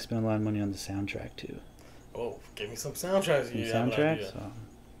I'd probably spend a lot of money on the soundtrack too. Oh, give me some soundtracks. Some You have an soundtracks. idea.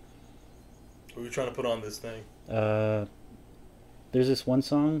 Who are you trying to put on this thing? There's this one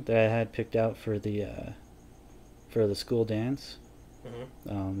song that I had picked out for the school dance.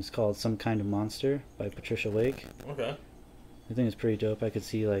 Mm-hmm. It's called "Some Kind of Monster" by Patricia Lake. Okay. I think it's pretty dope. I could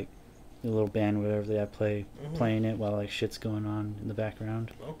see like the little band, or whatever they have Mhm. playing it while like shit's going on in the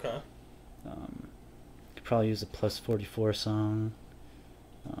background. Okay. Could probably use a Plus 44 song.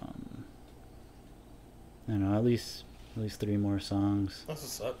 I don't know, at least 3 more songs. That's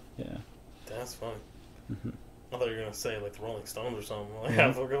what's up. Yeah. That's funny. Mhm. I thought you were gonna say like the Rolling Stones or something. Like,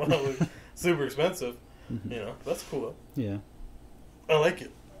 Yeah. fucking super expensive. Mhm. That's cool though. Yeah. I like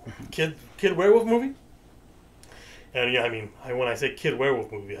it. kid werewolf movie. And yeah, I mean, when I say kid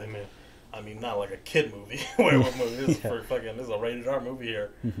werewolf movie, I mean not like a kid movie werewolf movie. This is this is a rated R movie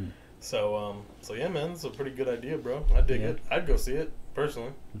here. Mm-hmm. So yeah, man, it's a pretty good idea, bro. I dig it. I'd go see it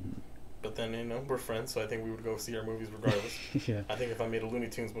personally. Mm-hmm. But then, you know, we're friends, so I think we would go see our movies regardless. Yeah. I think if I made a Looney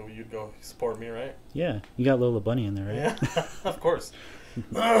Tunes movie, you'd go support me, right? Yeah. You got Lola Bunny in there, right? Yeah, of course.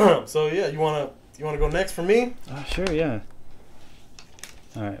 So yeah, you wanna go next for me? Sure, yeah.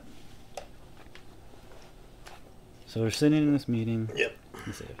 All right. So we're sitting in this meeting. Yep.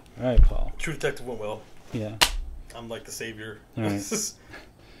 You say, all right, Paul. True Detective went well. Yeah. I'm like the savior. All right.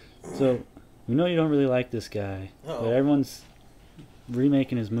 So we know you don't really like this guy, but everyone's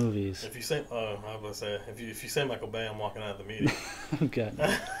remaking his movies. If you say, I was gonna say, if you say Michael Bay, I'm walking out of the meeting. Oh God.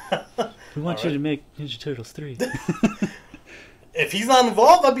 We want you to make Ninja Turtles 3. If he's not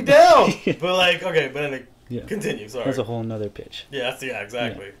involved, I'd be down. But like, okay, but then continue. Sorry. That's a whole nother pitch. Yeah,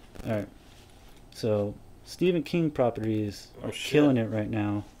 exactly. Yeah. All right. So Stephen King properties are killing it right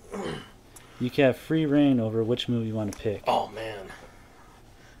now. You can have free reign over which movie you want to pick. Oh man.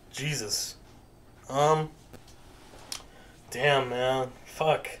 Jesus. Damn, man.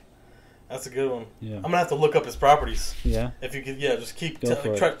 Fuck. That's a good one. Yeah. I'm gonna have to look up his properties. Yeah. If you could, just keep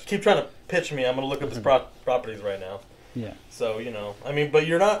keep trying to pitch me. I'm gonna look up his properties right now. Yeah. So I mean, but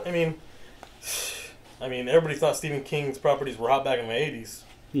you're not. I mean, everybody thought Stephen King's properties were hot back in the '80s.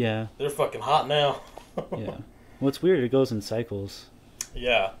 Yeah. They're fucking hot now. Yeah. What's weird? It goes in cycles.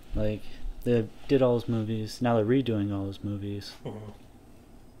 Yeah. Like they did all those movies. Now they're redoing all those movies.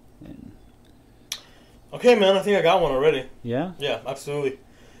 Mm-hmm. And okay, man. I think I got one already. Yeah. Yeah, absolutely.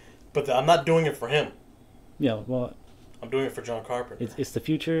 But I'm not doing it for him. Yeah. Well, I'm doing it for John Carpenter. It's the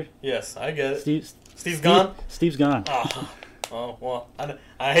future. Yes, I get it. Steve's gone? Steve's gone. Oh, well,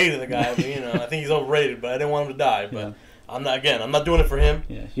 I hated the guy. But, I think he's overrated, but I didn't want him to die. But I'm not doing it for him.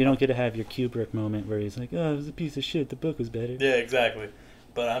 Yeah, you don't get to have your Kubrick moment where he's like, oh, it was a piece of shit. The book was better. Yeah, exactly.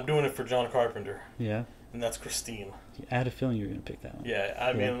 But I'm doing it for John Carpenter. Yeah. And that's Christine. I had a feeling you were going to pick that one. Yeah,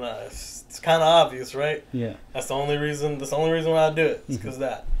 I mean, it's kind of obvious, right? Yeah. That's the only reason why I do it. It's because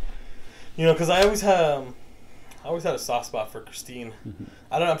that. Because I always had a soft spot for Christine. Mm-hmm.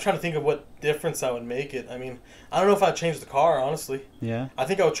 I'm trying to think of what difference I would make it. I mean, I don't know if I'd change the car, honestly. Yeah. I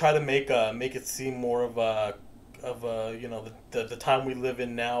think I would try to make it seem more of the time we live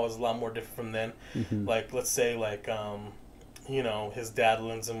in now is a lot more different from then. Mm-hmm. Like, let's say, his dad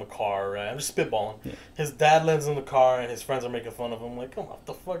lends him a car, right? I'm just spitballing. Yeah. His dad lends him the car, and his friends are making fun of him. Like, come on, what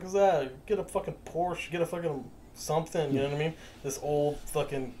the fuck is that? Get a fucking Porsche. Get a fucking something, you know what I mean? This old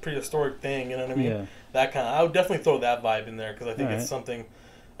fucking prehistoric thing, you know what I mean? Yeah. That kind of, I would definitely throw that vibe in there because I think All it's right.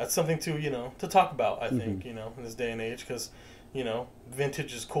 something to talk about, I think, Mm-hmm. in this day and age because,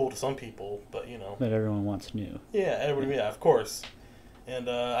 vintage is cool to some people, but, But everyone wants new. Yeah, everybody, of course. And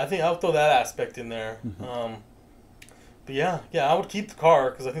I think I would throw that aspect in there. Mm-hmm. But yeah, I would keep the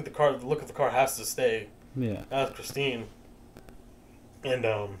car because I think the look of the car has to stay. Yeah. That's Christine. And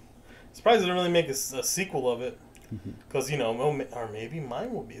surprised they didn't really make a sequel of it. Because, or maybe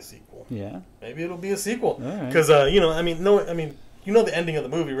mine will be a sequel. Yeah. Maybe it'll be a sequel. Because, the ending of the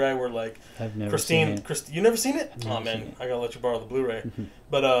movie, right? Where, like, I've never Christine, seen it. You never seen it? Never Oh, man, seen it. I gotta let you borrow the Blu-ray. Mm-hmm.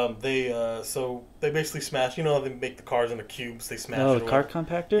 But they basically smash, how they make the cars into cubes, they smash Oh, it. car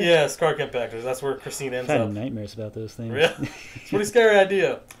compactor? Yes, car compactors. That's where Christine ends I've up. had nightmares about those things. Yeah. It's a pretty scary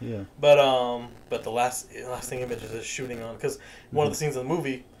idea. Yeah. But the last thing images is shooting on, because one of the scenes in the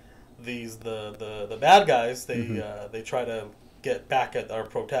movie, the bad guys, they try to get back at our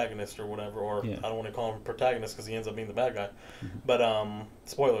protagonist or whatever, or I don't want to call him protagonist because he ends up being the bad guy. But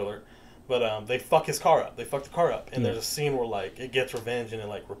spoiler alert. But they fuck his car up. They fuck the car up, and there's a scene where like it gets revenge and it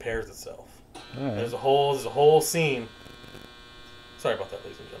like repairs itself. All right. There's a whole scene. Sorry about that,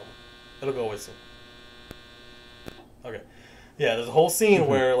 ladies and gentlemen. It'll go away soon. Okay. Yeah, there's a whole scene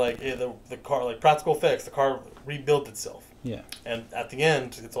where like the car, like practical effects, the car rebuilt itself. Yeah. And at the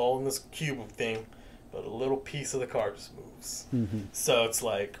end, it's all in this cube thing, but a little piece of the car just moves. Mm-hmm. So it's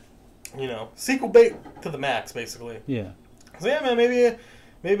like, sequel bait to the max, basically. Yeah. So yeah, man,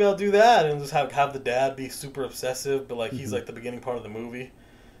 maybe I'll do that and just have the dad be super obsessive, but like he's like the beginning part of the movie,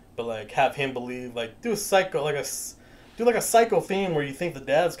 but like have him believe do a psycho theme where you think the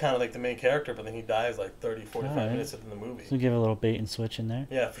dad's kind of like the main character, but then he dies like 30-45 minutes into the movie. So give a little bait and switch in there.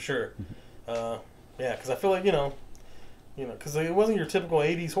 Yeah, for sure. Yeah, because I feel like because it wasn't your typical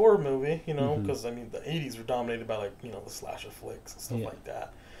 80s horror movie, because, the 80s were dominated by, like, the slasher flicks and stuff like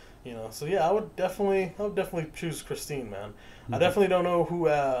that. So, yeah, I would definitely choose Christine, man. Mm-hmm. I definitely don't know who,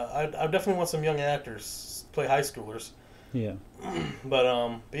 I definitely want some young actors to play high schoolers. Yeah. But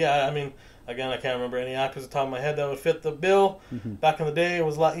yeah, Again, I can't remember any actors at the top of my head that would fit the bill. Mm-hmm. Back in the day, it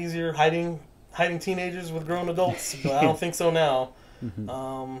was a lot easier hiding teenagers with grown adults, but I don't think so now.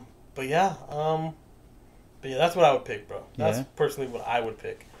 Mm-hmm. But yeah, that's what I would pick, bro. That's Yeah. personally what I would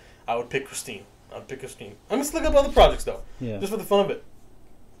pick. I would pick Christine. I'd pick Christine. I'm just look up other projects though, Yeah. just for the fun of it.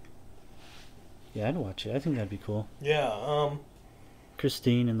 Yeah, I'd watch it. I think that'd be cool. Yeah.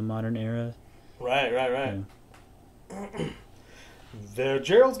 Christine in the modern era. Right. Yeah. The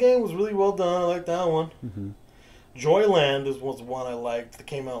Gerald's Game was really well done. I like that one. Mm-hmm. Joyland was one I liked. That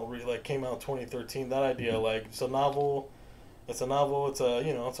came out 2013. That idea, like, it's a novel. It's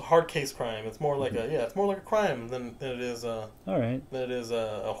a hard case crime. It's more like it's more like a crime than it is All right.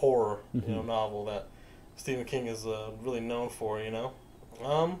 a horror novel that Stephen King is really known for. I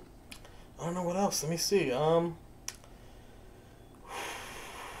don't know what else. Let me see.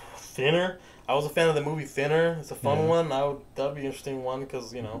 Thinner. I was a fan of the movie Thinner. It's a fun one. That'd be an interesting one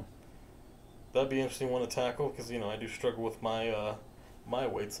because that'd be an interesting one to tackle because I do struggle with my my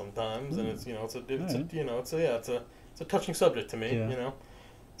weight sometimes, and it's it's a touching subject to me. Yeah.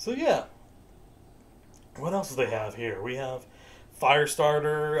 So yeah. What else do they have here? We have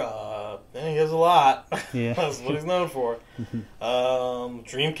Firestarter. He has a lot. Yeah. That's what he's known for.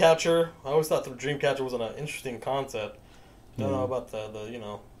 Dreamcatcher. I always thought the Dreamcatcher was an interesting concept. Don't know about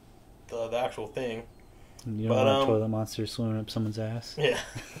the actual thing. You don't want a toilet monster swimming up someone's ass. Yeah.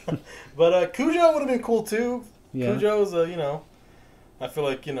 But Cujo would have been cool too. Yeah. Cujo's I feel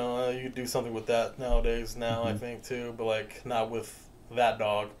like you could do something with that nowadays. I think too, but like not with that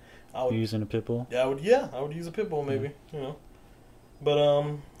dog. You're using a pit bull? Yeah, I would use a pit bull maybe. But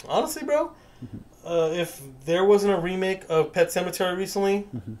honestly, bro, if there wasn't a remake of Pet Sematary recently,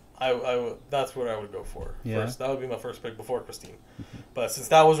 I that's what I would go for first. That would be my first pick before Christine. But since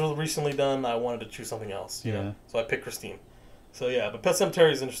that was recently done, I wanted to choose something else. You know? So I picked Christine. So yeah, but Pet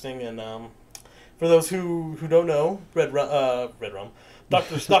Sematary is interesting, and for those who don't know, Red Rum,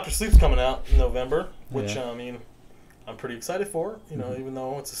 Doctor Sleep's coming out in November, which I'm pretty excited for. Even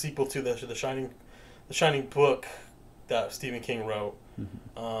though it's a sequel to the Shining book that Stephen King wrote.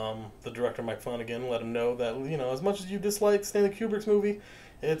 The director Mike Flanagan let him know that as much as you dislike Stanley Kubrick's movie,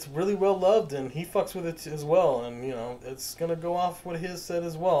 it's really well loved and he fucks with it as well, and it's gonna go off what his said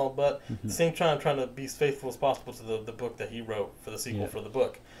as well. But at the same time, trying to be as faithful as possible to the book that he wrote for the sequel for the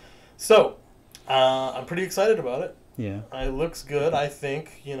book. So I'm pretty excited about it. Yeah, it looks good. I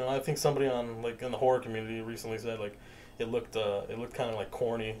think I think somebody on in the horror community recently said it looked kind of like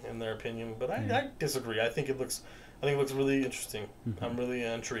corny in their opinion, but I disagree. I think it looks really interesting. I'm really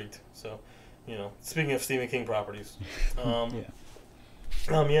intrigued. So, speaking of Stephen King properties,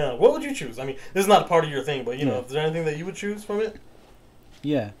 what would you choose? I mean, this is not a part of your thing, but is there anything that you would choose from it?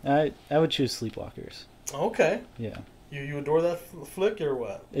 Yeah, I would choose Sleepwalkers. Okay. Yeah. You adore that flick or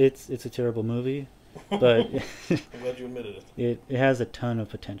what? It's a terrible movie, but I'm glad you admitted it. It has a ton of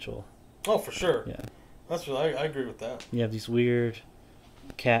potential. Oh, for sure. Yeah. That's really, I agree with that. You have these weird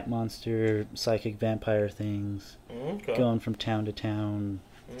cat monster, psychic vampire things going from town to town,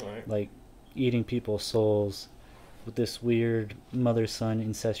 like eating people's souls with this weird mother-son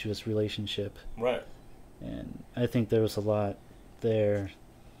incestuous relationship. Right. And I think there was a lot there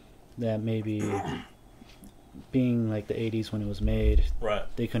that maybe being like the 80s when it was made,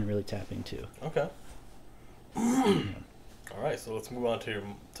 they couldn't really tap into. Okay. All right, so let's move on to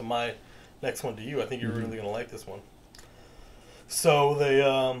my next one to you. I think you're really gonna like this one. So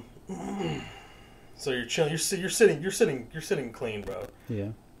so you're chilling. You're sitting clean, bro. Yeah.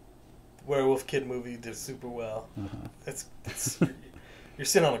 Werewolf Kid movie did super well. It's you're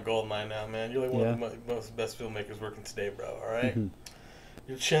sitting on a gold mine now, man. You're like one of the most best filmmakers working today, bro. All right.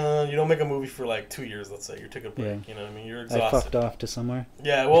 You're chilling. You don't make a movie for like 2 years. Let's say you're taking a break. You know what I mean? You're exhausted. I fucked off to somewhere.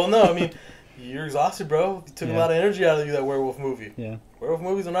 Yeah. Well, no. I mean, you're exhausted, bro. You took a lot of energy out of you that werewolf movie. Yeah. Werewolf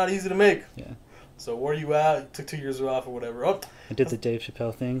movies are not easy to make. Yeah. So where are you at? You took 2 years off or whatever. Oh, I did the Dave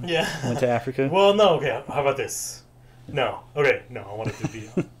Chappelle thing. Yeah. Went to Africa. Well, no. Okay. How about this? No. Okay. No. I wanted to be.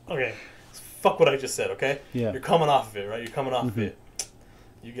 Okay. Fuck what I just said. Okay. Yeah. You're coming off of it, right? You're coming off of it.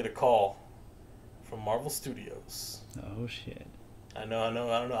 You get a call from Marvel Studios. Oh shit. I know.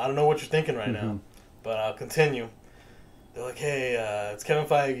 I don't know what you're thinking right now, but I'll continue. They're like, hey, it's Kevin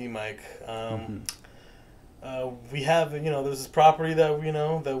Feige, Mike. We have, there's this property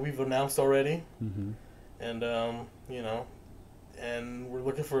that that we've announced already, and and we're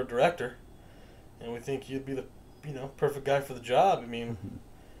looking for a director, and we think you'd be the, perfect guy for the job. I mean,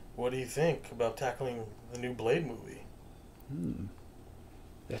 what do you think about tackling the new Blade movie?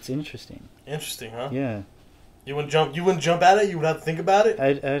 That's interesting. Interesting, huh? Yeah. You wouldn't jump at it. You would have to think about it.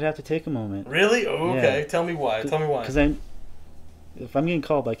 I'd have to take a moment. Really? Oh, okay. Yeah. Tell me why. Because if I'm getting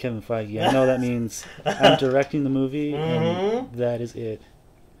called by Kevin Feige, I know that means I'm directing the movie, and that is it.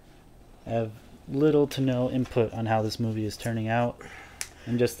 I have little to no input on how this movie is turning out.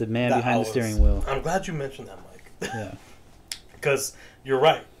 I'm just the man behind the steering wheel. I'm glad you mentioned that, Mike. Yeah. Because you're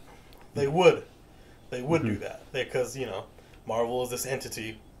right. They would do that. Because, Marvel is this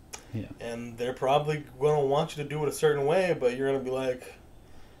entity. Yeah. And they're probably going to want you to do it a certain way, but you're going to be like,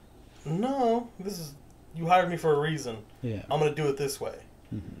 no, you hired me for a reason. Yeah. I'm going to do it this way.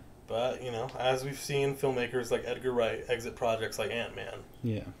 Mm-hmm. But, as we've seen filmmakers like Edgar Wright exit projects like Ant-Man.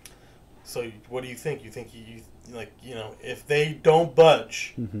 Yeah. So what do you think? You think if they don't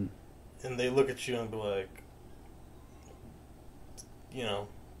budge and they look at you and be like, yeah,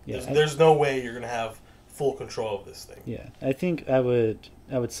 there's no way you're going to have full control of this thing. Yeah. I think I would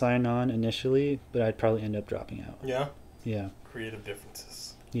sign on initially, but I'd probably end up dropping out. Yeah? Yeah. Creative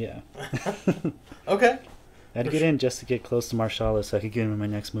differences. Yeah. Okay. I had to get in just to get close to Marshala so I could get him in my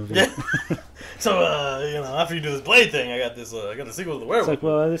next movie. Yeah. So, after you do this Blade thing, I got the sequel to The Werewolf. It's like,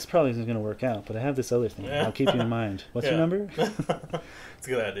 well, this probably isn't going to work out, but I have this other thing. Yeah. I'll keep you in mind. What's your number? It's a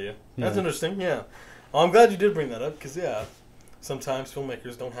good idea. That's interesting, yeah. Well, I'm glad you did bring that up, because, sometimes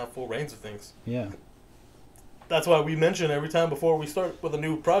filmmakers don't have full reins of things. Yeah. That's why we mention every time before we start with a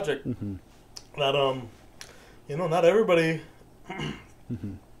new project that, not everybody...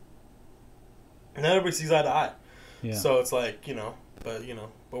 Not everybody sees eye to eye. Yeah. So it's like, but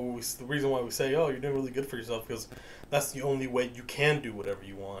the reason why we say, oh, you're doing really good for yourself, because that's the only way you can do whatever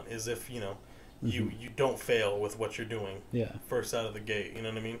you want, is if, you don't fail with what you're doing first out of the gate. You know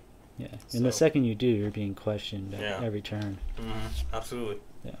what I mean? Yeah. And the second you do, you're being questioned at every turn. Mm-hmm. Absolutely.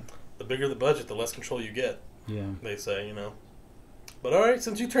 Yeah. The bigger the budget, the less control you get. Yeah. They say, But all right,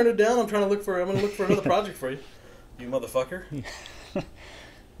 since you turned it down, I'm going to look for another project for you. You motherfucker. Yeah.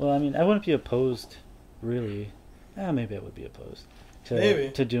 Well, I mean, I wouldn't be opposed, really. Maybe I would be opposed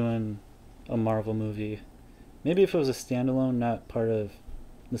to doing a Marvel movie. Maybe if it was a standalone, not part of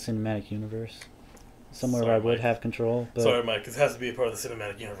the cinematic universe. Somewhere where I would have control. But sorry, Mike. It has to be a part of the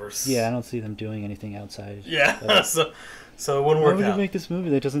cinematic universe. Yeah, I don't see them doing anything outside. Yeah, so it wouldn't work out. Why would you make this movie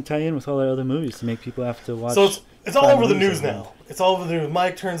that doesn't tie in with all their other movies to make people have to watch? So it's all over the news now. It's all over the news.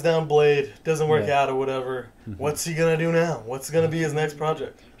 Mike turns down Blade, doesn't work out or whatever. What's he gonna do now? What's gonna be his next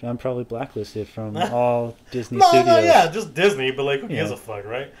project? I'm probably blacklisted from all Disney studios. No, yeah, just Disney. But who gives a fuck,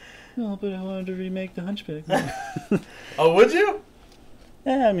 right? No, but I wanted to remake The Hunchback. Oh, would you?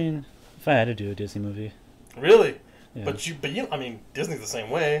 Yeah, I mean, if I had to do a Disney movie. Really? Yeah. But I mean, Disney's the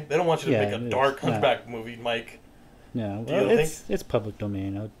same way. They don't want you to make a dark Hunchback movie, Mike. No, well, it's public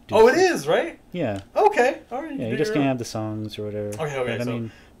domain. It is, right? Yeah. Okay, all right. Yeah, you just can't have the songs or whatever.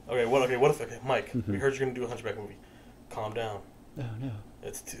 Okay, what if Mike, we heard you're gonna do a Hunchback movie. Calm down. Oh no.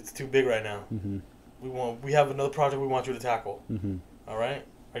 It's too big right now. We have another project we want you to tackle. All right?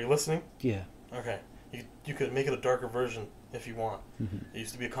 Are you listening? Yeah. Okay. You could make it a darker version if you want. It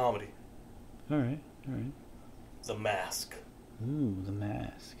used to be a comedy. All right. The Mask. Ooh, The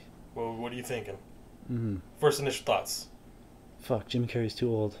Mask. Well, what are you thinking? First initial thoughts. Fuck, Jim Carrey's too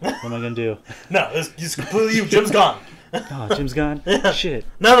old. What am I gonna do? No, it's completely you. Jim's gone. Oh, Jim's gone? Yeah. Shit.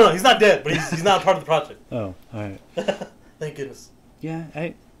 No, he's not dead, but he's not part of the project. Oh, alright. Thank goodness. Yeah,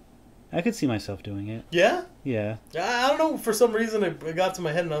 I could see myself doing it. Yeah? Yeah. I don't know, for some reason it got to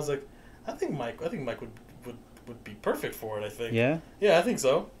my head and I was like, I think Mike would be perfect for it, I think. Yeah? Yeah, I think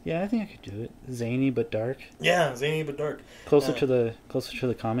so. Yeah, I think I could do it. Zany but dark. Yeah, zany but dark. Closer to the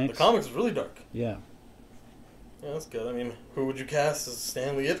comics. The comics is really dark. Yeah. Yeah, that's good. I mean, who would you cast as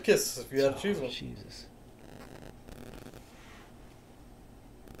Stanley Ipkiss if you had to choose one? Jesus.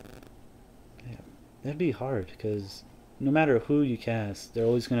 Yeah, that'd be hard because no matter who you cast, they're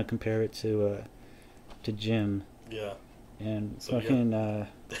always going to compare it to Jim. Yeah. And fucking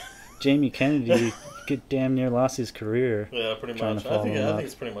Jamie Kennedy damn near lost his career. Yeah, pretty much. I think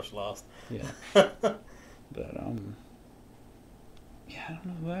it's pretty much lost. Yeah. But yeah, I don't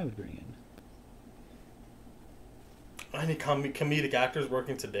know who I would bring in. Any comedic actors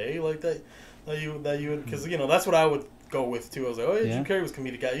working today like that you would, because that's what I would go with too. I was like, oh yeah, Jim Carrey was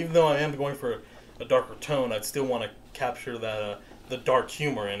comedic guy. Even though I am going for a darker tone, I'd still want to capture that the dark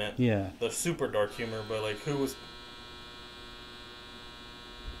humor in it. Yeah. The super dark humor, but who was.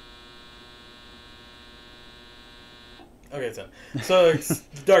 Okay, it's in. So it's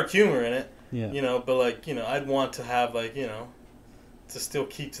dark humor in it. Yeah. But I'd want to have to still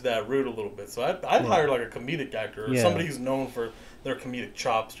keep to that root a little bit. So I'd hire a comedic actor or somebody who's known for their comedic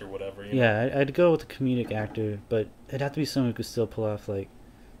chops or whatever. Yeah, I'd go with a comedic actor, but it'd have to be someone who could still pull off the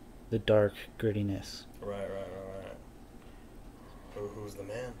dark grittiness. Right. Who's the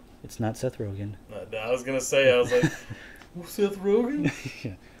man? It's not Seth Rogen. I was gonna say, I was like, Seth Rogen?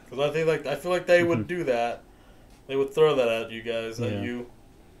 Yeah. Because I feel like they would do that. They would throw that at you guys, Yeah. at you.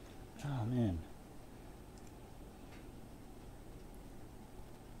 Oh man.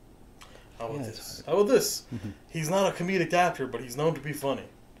 How about Yeah, this? How about this? He's not a comedic actor, but he's known to be funny.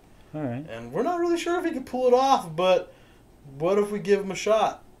 All right. And we're not really sure if he can pull it off, but what if we give him a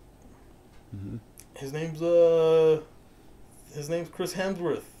shot? Mm-hmm. His name's Chris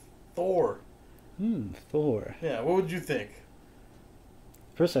Hemsworth. Thor. Thor. Yeah, what would you think?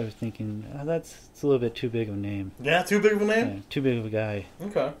 First, I was thinking it's a little bit too big of a name. Yeah, too big of a name? Yeah, too big of a guy.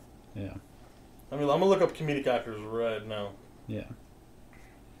 Okay. Yeah. I mean, I'm gonna look up comedic actors right now. Yeah.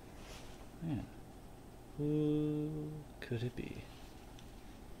 Man. Who could it be?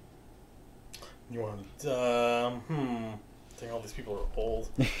 You want I think all these people are old.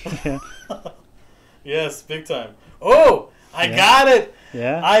 Yeah. Yes, big time. Oh, I got it.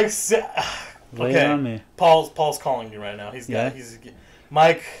 Yeah. I said. Lay it on me. Paul's calling me right now. He's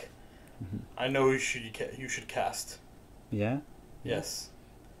Mike. Mm-hmm. I know who you should cast. Yeah. Yes,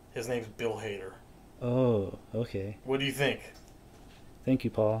 his name's Bill Hader. Oh, okay. What do you think? Thank you,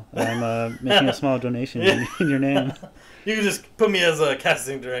 Paul. I'm making a small donation in your name. You can just put me as a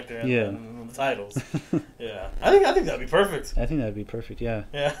casting director in the titles. Yeah, I think that'd be perfect. I think that'd be perfect. Yeah.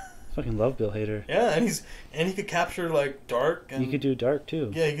 Yeah. Fucking love Bill Hader. Yeah, and he could capture like dark. And he could do dark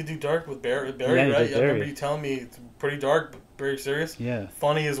too. Yeah, he could do dark with Barry, Yeah, right? Barry. I remember you telling me it's pretty dark, but very serious. Yeah.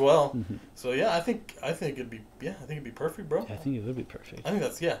 Funny as well. Mm-hmm. So yeah, I think it'd be perfect, bro. I think it would be perfect. I think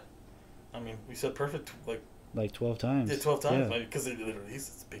that's I mean, we said perfect like 12 times. Yeah, 12 times. Yeah. Because it literally is.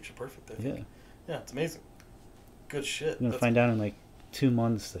 It's picture perfect. I think. Yeah. Yeah, it's amazing. Good shit. I'm gonna find out in like 2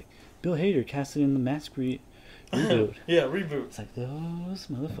 months. Like Bill Hader casted in the Mask reboot. Yeah, reboot. It's like those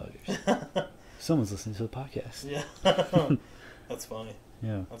motherfuckers. Someone's listening to the podcast. Yeah. That's funny.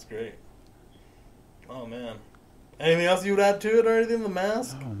 Yeah. That's great. Oh, man. Anything else you would add to it or anything? The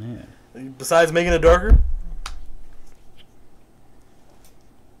Mask? Oh, man. Besides making it darker?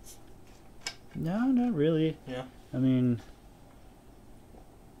 No, not really. Yeah. I mean,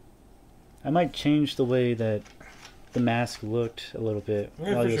 I might change the way that the mask looked a little bit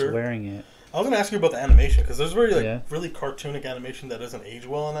while he was wearing it. I was going to ask you about the animation, because there's really cartoonic animation that doesn't age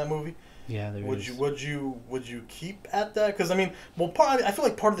well in that movie. Yeah, there is. Would you keep at that? Because I mean, I feel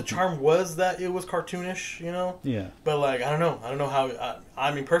like part of the charm was that it was cartoonish, you know. Yeah. But like, I don't know how.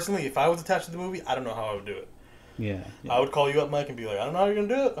 I mean, personally, if I was attached to the movie, I don't know how I would do it. Yeah. I would call you up, Mike, and be like, I don't know how you're gonna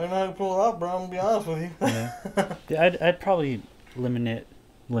do it. I don't know how to pull it off, bro. I'm gonna be honest with you. Yeah. I'd probably limit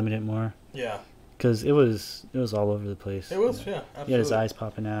it more. Yeah. Because it was all over the place. It was, yeah, absolutely. He had his eyes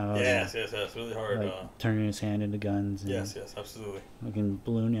popping out. Yes, really hard. Like, turning his hand into guns. And yes, absolutely. Looking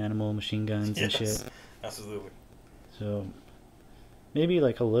balloon animal machine guns and shit. Absolutely. So, maybe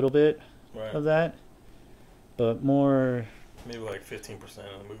like a little bit of that, but more. Maybe like 15%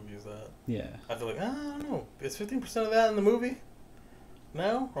 of the movie is that. Yeah. I feel like, I don't know. Is 15% of that in the movie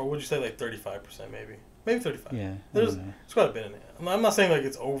now? Or would you say like 35% maybe? Maybe 35. Yeah. There's quite a bit in it. I'm not saying like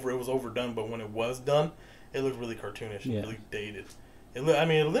it was overdone, but when it was done, it looked really cartoonish and really dated. It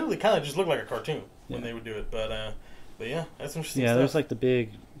literally kind of just looked like a cartoon when they would do it. But yeah, that's interesting stuff. There's like the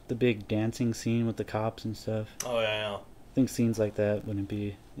big dancing scene with the cops and stuff. Oh, yeah. I think scenes like that wouldn't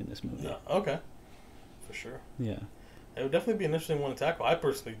be in this movie. No. Okay. For sure. Yeah. It would definitely be an interesting one to tackle. I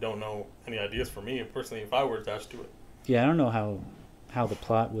personally don't know any ideas for me, personally, if I were attached to it. Yeah, I don't know how the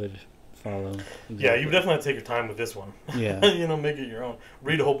plot would follow. Exactly. Yeah, you definitely have to take your time with this one. Yeah. Make it your own.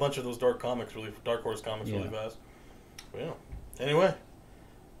 Read a whole bunch of those dark horse comics really fast. But yeah. Anyway,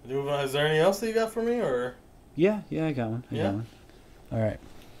 is there anything else that you got for me, or? Yeah, I got one. I got one. All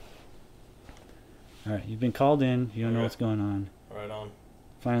right, you've been called in. You don't know what's going on. Right on.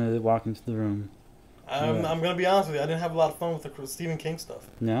 Finally, they walk into the room. I'm going to be honest with you. I didn't have a lot of fun with the Stephen King stuff.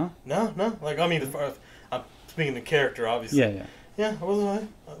 No? No. Like, I mean, I'm speaking to character, obviously. Yeah. Yeah, it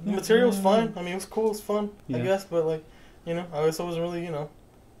wasn't. The material was fine. I mean, it was cool. It was fun, I guess. But like, I also wasn't really,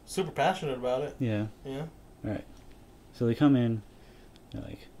 super passionate about it. Yeah. Yeah. All right. So they come in. They're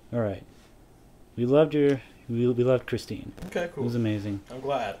like, "All right, we loved Christine. Okay, cool. It was amazing. I'm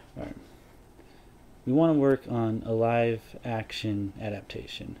glad. All right. We want to work on a live action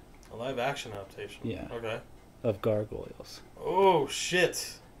adaptation. A live action adaptation. Yeah. Okay. Of Gargoyles. Oh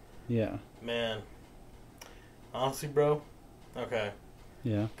shit. Yeah. Man. Honestly, bro. Okay.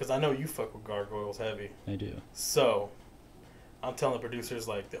 Yeah. Because I know you fuck with Gargoyles heavy. I do. So, I'm telling the producers,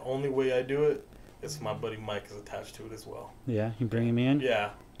 like, the only way I do it is my buddy Mike is attached to it as well. Yeah? You bring him in?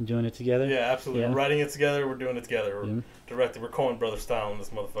 Yeah. You doing it together? Yeah, absolutely. Yeah. We're writing it together. We're doing it together. We're directing. We're Coen Brothers style in this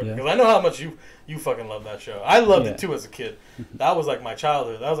motherfucker. Yeah. Because I know how much you fucking love that show. I loved it, too, as a kid. That was, like, my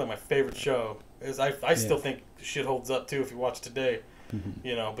childhood. That was, like, my favorite show I still think shit holds up too if you watch today.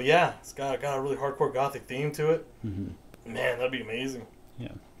 You know, but yeah, it's got a really hardcore gothic theme to it. Man, that'd be amazing.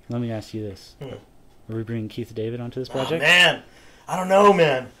 Yeah. Let me ask you this: Are we bringing Keith David onto this project? Oh, man, I don't know,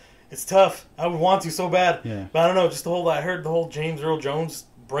 man. It's tough. I would want to so bad. Yeah. But I don't know. Just I heard the whole James Earl Jones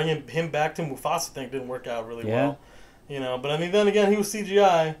bringing him back to Mufasa thing didn't work out really well. You know, but I mean, then again, he was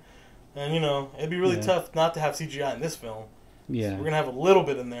CGI, and you know, it'd be really tough not to have CGI in this film. Yeah. So we're gonna have a little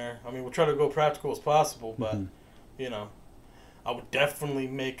bit in there. I mean, we'll try to go practical as possible, but you know, I would definitely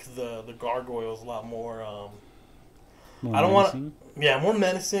make the gargoyles a lot more. More I don't menacing? want. Yeah, more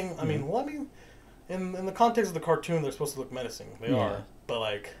menacing. I mean, well, I mean, in the context of the cartoon, they're supposed to look menacing. They are, but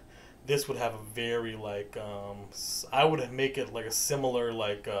like. This would have a very like I would make it like a similar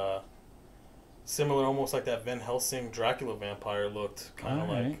almost like that Van Helsing Dracula vampire looked kind of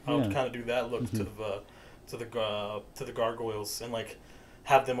I would kind of do that look to the gargoyles and like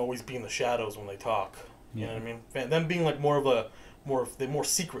have them always be in the shadows when they talk. You know what I mean? Them being like more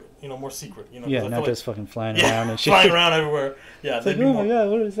secret, more secret. You know? Yeah, not just fucking flying around and shit. Flying around everywhere. Yeah, it's like, oh my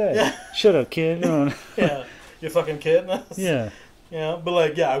god, what is that? Yeah. Shut up, kid. Yeah, you fucking kid. Yeah. Yeah, but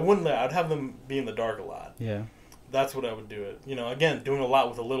like, yeah, I wouldn't. I'd have them be in the dark a lot. Yeah, that's what I would do. It, again, doing a lot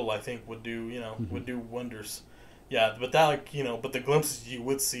with a little, I think would do, would do wonders. Yeah, but that, like, but the glimpses you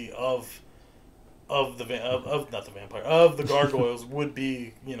would see of not the vampire, of the gargoyles would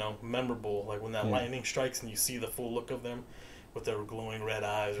be, memorable. Like when that lightning strikes and you see the full look of them with their glowing red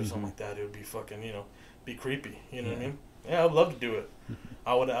eyes or something like that, it would be fucking, be creepy. You know what I mean? Yeah, I would love to do it.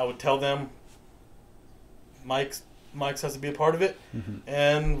 I would tell them, Mike's has to be a part of it,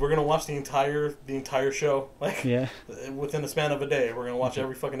 and we're gonna watch the entire show, like within the span of a day. We're gonna watch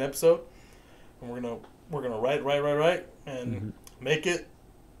every fucking episode, and we're gonna write, and make it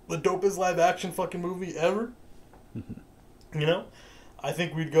the dopest live action fucking movie ever. I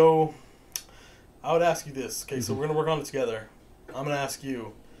think we'd go. I would ask you this. Okay, so we're gonna work on it together. I'm gonna ask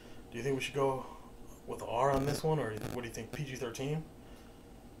you. Do you think we should go with R on this one, or what do you think? PG-13?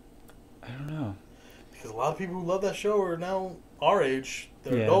 I don't know. Because a lot of people who love that show are now our age.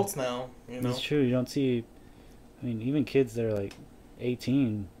 They're adults now. It's true. You don't see. I mean, even kids that are like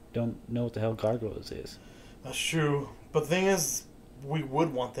 18 don't know what the hell gargoyles is. That's true. But the thing is, we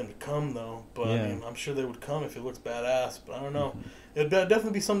would want them to come though. But I mean, I'm sure they would come if it looks badass. But I don't know. It'd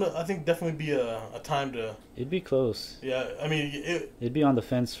definitely be something. I think definitely be a time to. It'd be close. Yeah, I mean, it'd be on the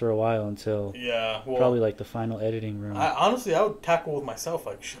fence for a while until. Yeah, well, probably like the final editing room. Honestly, I would tackle with myself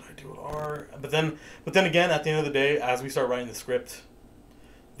like, should I do it R? But then again, at the end of the day, as we start writing the script,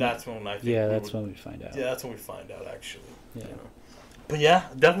 that's when I think. Yeah, that's when we find out. Yeah, that's when we find out actually. Yeah. But yeah,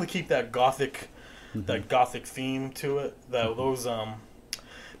 definitely keep that gothic, theme to it. Those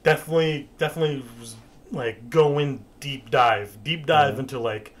definitely like go in deep dive into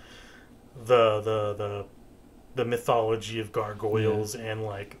like the mythology of gargoyles and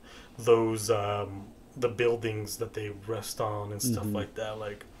like those the buildings that they rest on and stuff like that.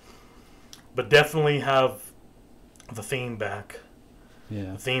 Like, but definitely have the theme back.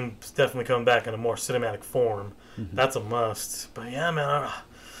 Yeah, the theme's definitely coming back in a more cinematic form. That's a must. But yeah, man.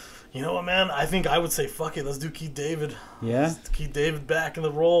 You know what, man? I think I would say, fuck it. Let's do Keith David. Yeah? Let's Keith David back in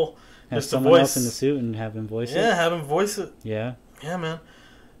the role. Have someone else in the suit and have him voice it? Yeah, have him voice it. Yeah. Yeah, man.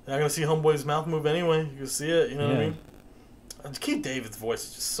 You're not going to see Homeboy's mouth move anyway. You can see it. You know what I mean? Keith David's voice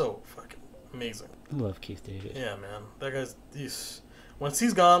is just so fucking amazing. I love Keith David. Yeah, man. That guy's... Once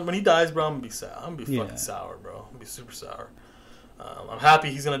he's gone, when he dies, bro, I'm going to be sad. I'm going to be fucking sour, bro. I'm going to be super sour. I'm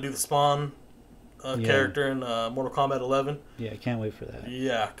happy he's going to do the Spawn... character in Mortal Kombat 11. Yeah, I can't wait for that.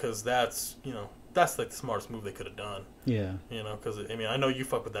 Yeah, because that's like the smartest move they could have done. Yeah. Because I mean, I know you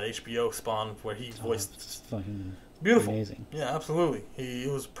fuck with that HBO Spawn where he voiced. It's fucking beautiful, amazing. Yeah, absolutely. He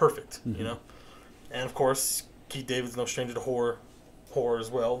was perfect. And of course Keith David's no stranger to horror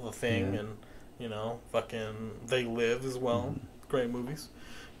as well. The Thing and fucking They Live as well. Great movies.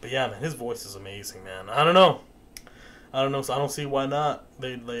 But yeah, man, his voice is amazing, man. I don't know. So I don't see why not.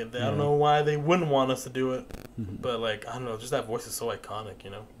 They I don't know why they wouldn't want us to do it. But like, I don't know, just that voice is so iconic,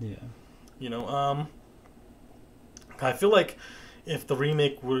 Yeah. I feel like if the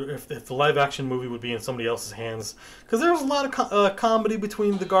remake were, if the live action movie would be in somebody else's hands, because there was a lot of comedy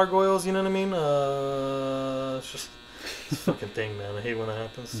between the gargoyles. You know what I mean? It's just this fucking thing, man. I hate when that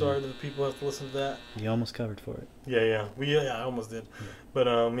happens. Sorry that the people have to listen to that. You almost covered for it. Yeah. I almost did. But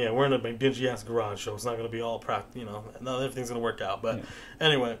we're in a dingy ass garage, so it's not gonna be all practical. Not everything's gonna work out. But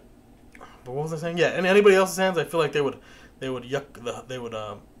anyway, but what was I saying? Yeah, in anybody else's hands, I feel like they would yuck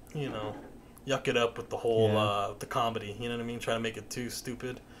it up with the whole the comedy. You know what I mean? Try to make it too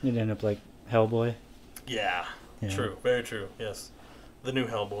stupid. It'd end up like Hellboy. Yeah. True. Very true. Yes. the new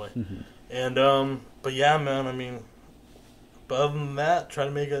Hellboy. Mm-hmm. And but yeah, man. I mean, but other than that, try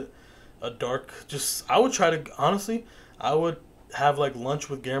to make it a dark. Just I would try to honestly, I would have like lunch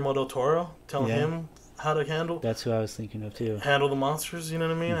with Guillermo del Toro, tell him how to handle. That's who I was thinking of too. Handle the monsters. You know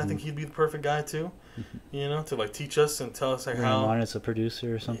what I mean? Mm-hmm. I think he'd be the perfect guy too. Mm-hmm. You know, to like teach us and tell us like how. On as a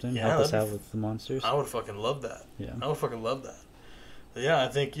producer or something, help us out with the monsters. I would fucking love that. Yeah, I would fucking love that. But yeah, I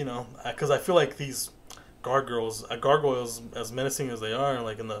think because I feel like these gargoyles, as menacing as they are,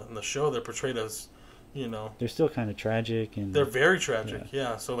 like in the show, they're portrayed as, they're still kind of tragic and they're very tragic.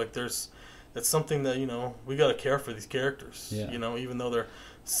 Yeah, so like that's something that we got to care for these characters. Yeah. Even though they're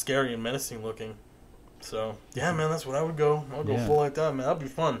scary and menacing looking. So yeah, man, that's what I would go. I would go full like that, man. That'd be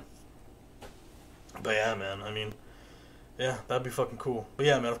fun. But yeah, man. I mean, yeah, that'd be fucking cool. But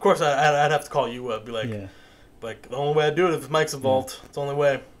yeah, man. Of course, I'd have to call you up, be like, like the only way I do it is if Mike's involved. It's the only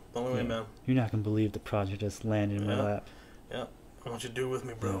way. The only way, man. You're not gonna believe the project just landed in my lap. Yeah, I want you to do it with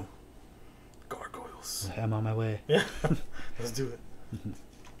me, bro. Gargoyles. I'm on my way. Yeah, let's do it.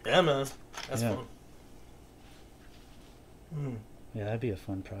 Yeah, man. That's fun. Yeah, that'd be a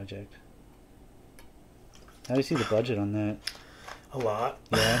fun project. How do you see the budget on that? A lot.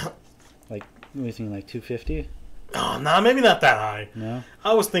 Yeah. Like, what are you thinking, like 250? Oh, nah, maybe not that high. No?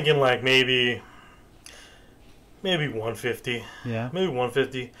 I was thinking like maybe 150. Yeah. Maybe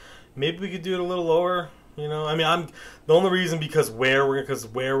 150. Maybe we could do it a little lower. I mean, I'm the only reason because where we're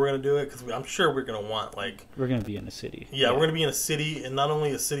gonna do it, because I'm sure we're gonna want like we're gonna be in a city. Yeah, we're gonna be in a city, and not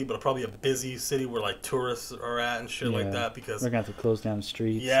only a city, but probably a busy city where like tourists are at and shit like that. Because we're gonna have to close down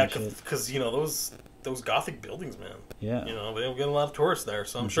streets. Yeah, because those Gothic buildings, man. Yeah. They'll get a lot of tourists there,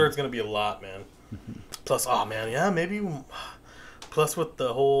 so I'm sure it's gonna be a lot, man. Plus, oh man, yeah, maybe. Plus with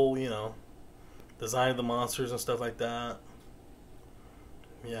the whole, design of the monsters and stuff like that.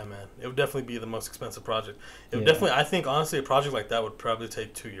 Yeah, man. It would definitely be the most expensive project. It would definitely, I think, honestly, a project like that would probably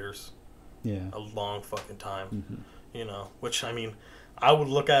take 2 years. Yeah. A long fucking time. Which, I mean, I would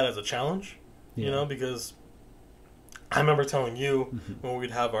look at as a challenge, because I remember telling you when we'd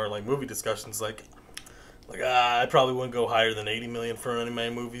have our, like, movie discussions, I probably wouldn't go higher than 80 million for any of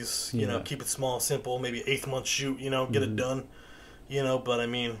my movies. Keep it small, simple, maybe 8th month shoot, get it done. But I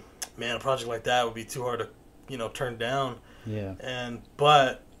mean, man, a project like that would be too hard to, turn down. Yeah.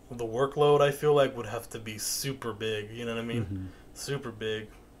 But the workload, I feel like, would have to be super big. You know what I mean? Super big.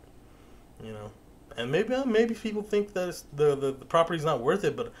 And maybe people think that the property's not worth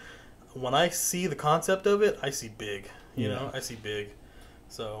it, but when I see the concept of it, I see big. You know, I see big.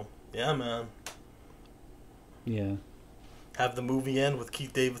 So yeah, man. Yeah. Have the movie end with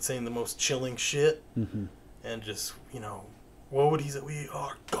Keith David saying the most chilling shit, and just what would he say? We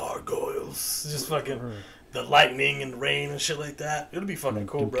are gargoyles. Just fucking. The lightning and rain and shit like that. It'll be fucking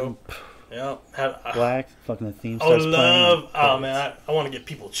cool, bro. Yeah. Black, fucking the theme starts playing. Oh, man. I want to get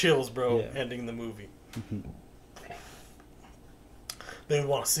people chills, bro, ending the movie. They would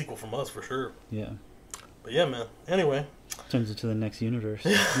want a sequel from us, for sure. Yeah. But yeah, man. Anyway. Turns into the next universe.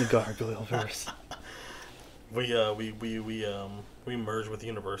 The Gargoyle verse. We merge with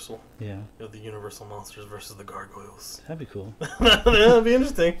Universal. Yeah. The Universal Monsters versus the Gargoyles. That'd be cool. That'd be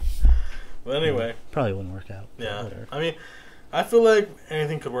interesting. But anyway. Probably wouldn't work out. Yeah. I mean, I feel like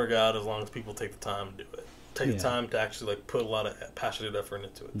anything could work out as long as people take the time to do it. Take the time to actually put a lot of passionate effort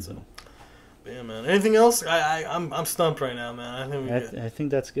into it. So, but yeah, man. Anything else? I'm stumped right now, man. I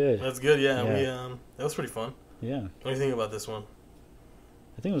think that's good. That's good. Yeah. That was pretty fun. Yeah. What do you think about this one?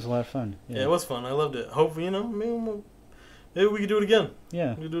 I think it was a lot of fun. Yeah, it was fun. I loved it. Hopefully, maybe we could do it again.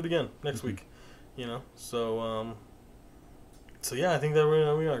 Yeah. We could do it again next week. So yeah, I think that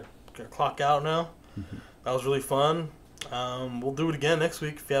we are gonna clock out now. That was really fun. We'll do it again next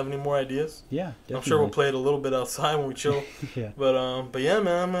week if you have any more ideas. Yeah, definitely. I'm sure we'll play it a little bit outside when we chill. Yeah. But yeah,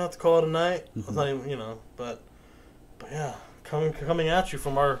 man, I'm gonna have to call it a night. Not even, but yeah, coming at you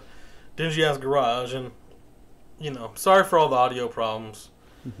from our dingy ass garage, and sorry for all the audio problems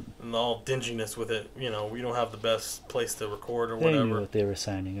and all dinginess with it. We don't have the best place to record or whatever. They knew what they were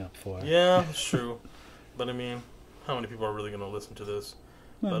signing up for. Yeah, it's true. But I mean, how many people are really gonna listen to this?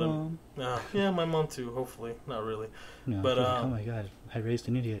 My mom. Yeah, my mom too. Hopefully, not really. No, but oh my god, I raised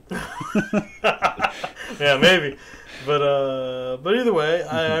an idiot. Yeah, maybe. But either way,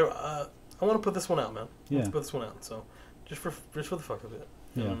 I want to put this one out, man. I want to put this one out. So just for the fuck of it.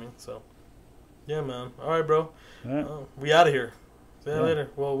 You know what I mean? So yeah, man. All right, bro. All right. We out of here. See you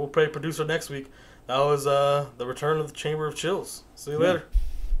later. Well, we'll play producer next week. That was the return of the Chamber of Chills. See you later.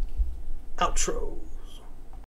 Outro.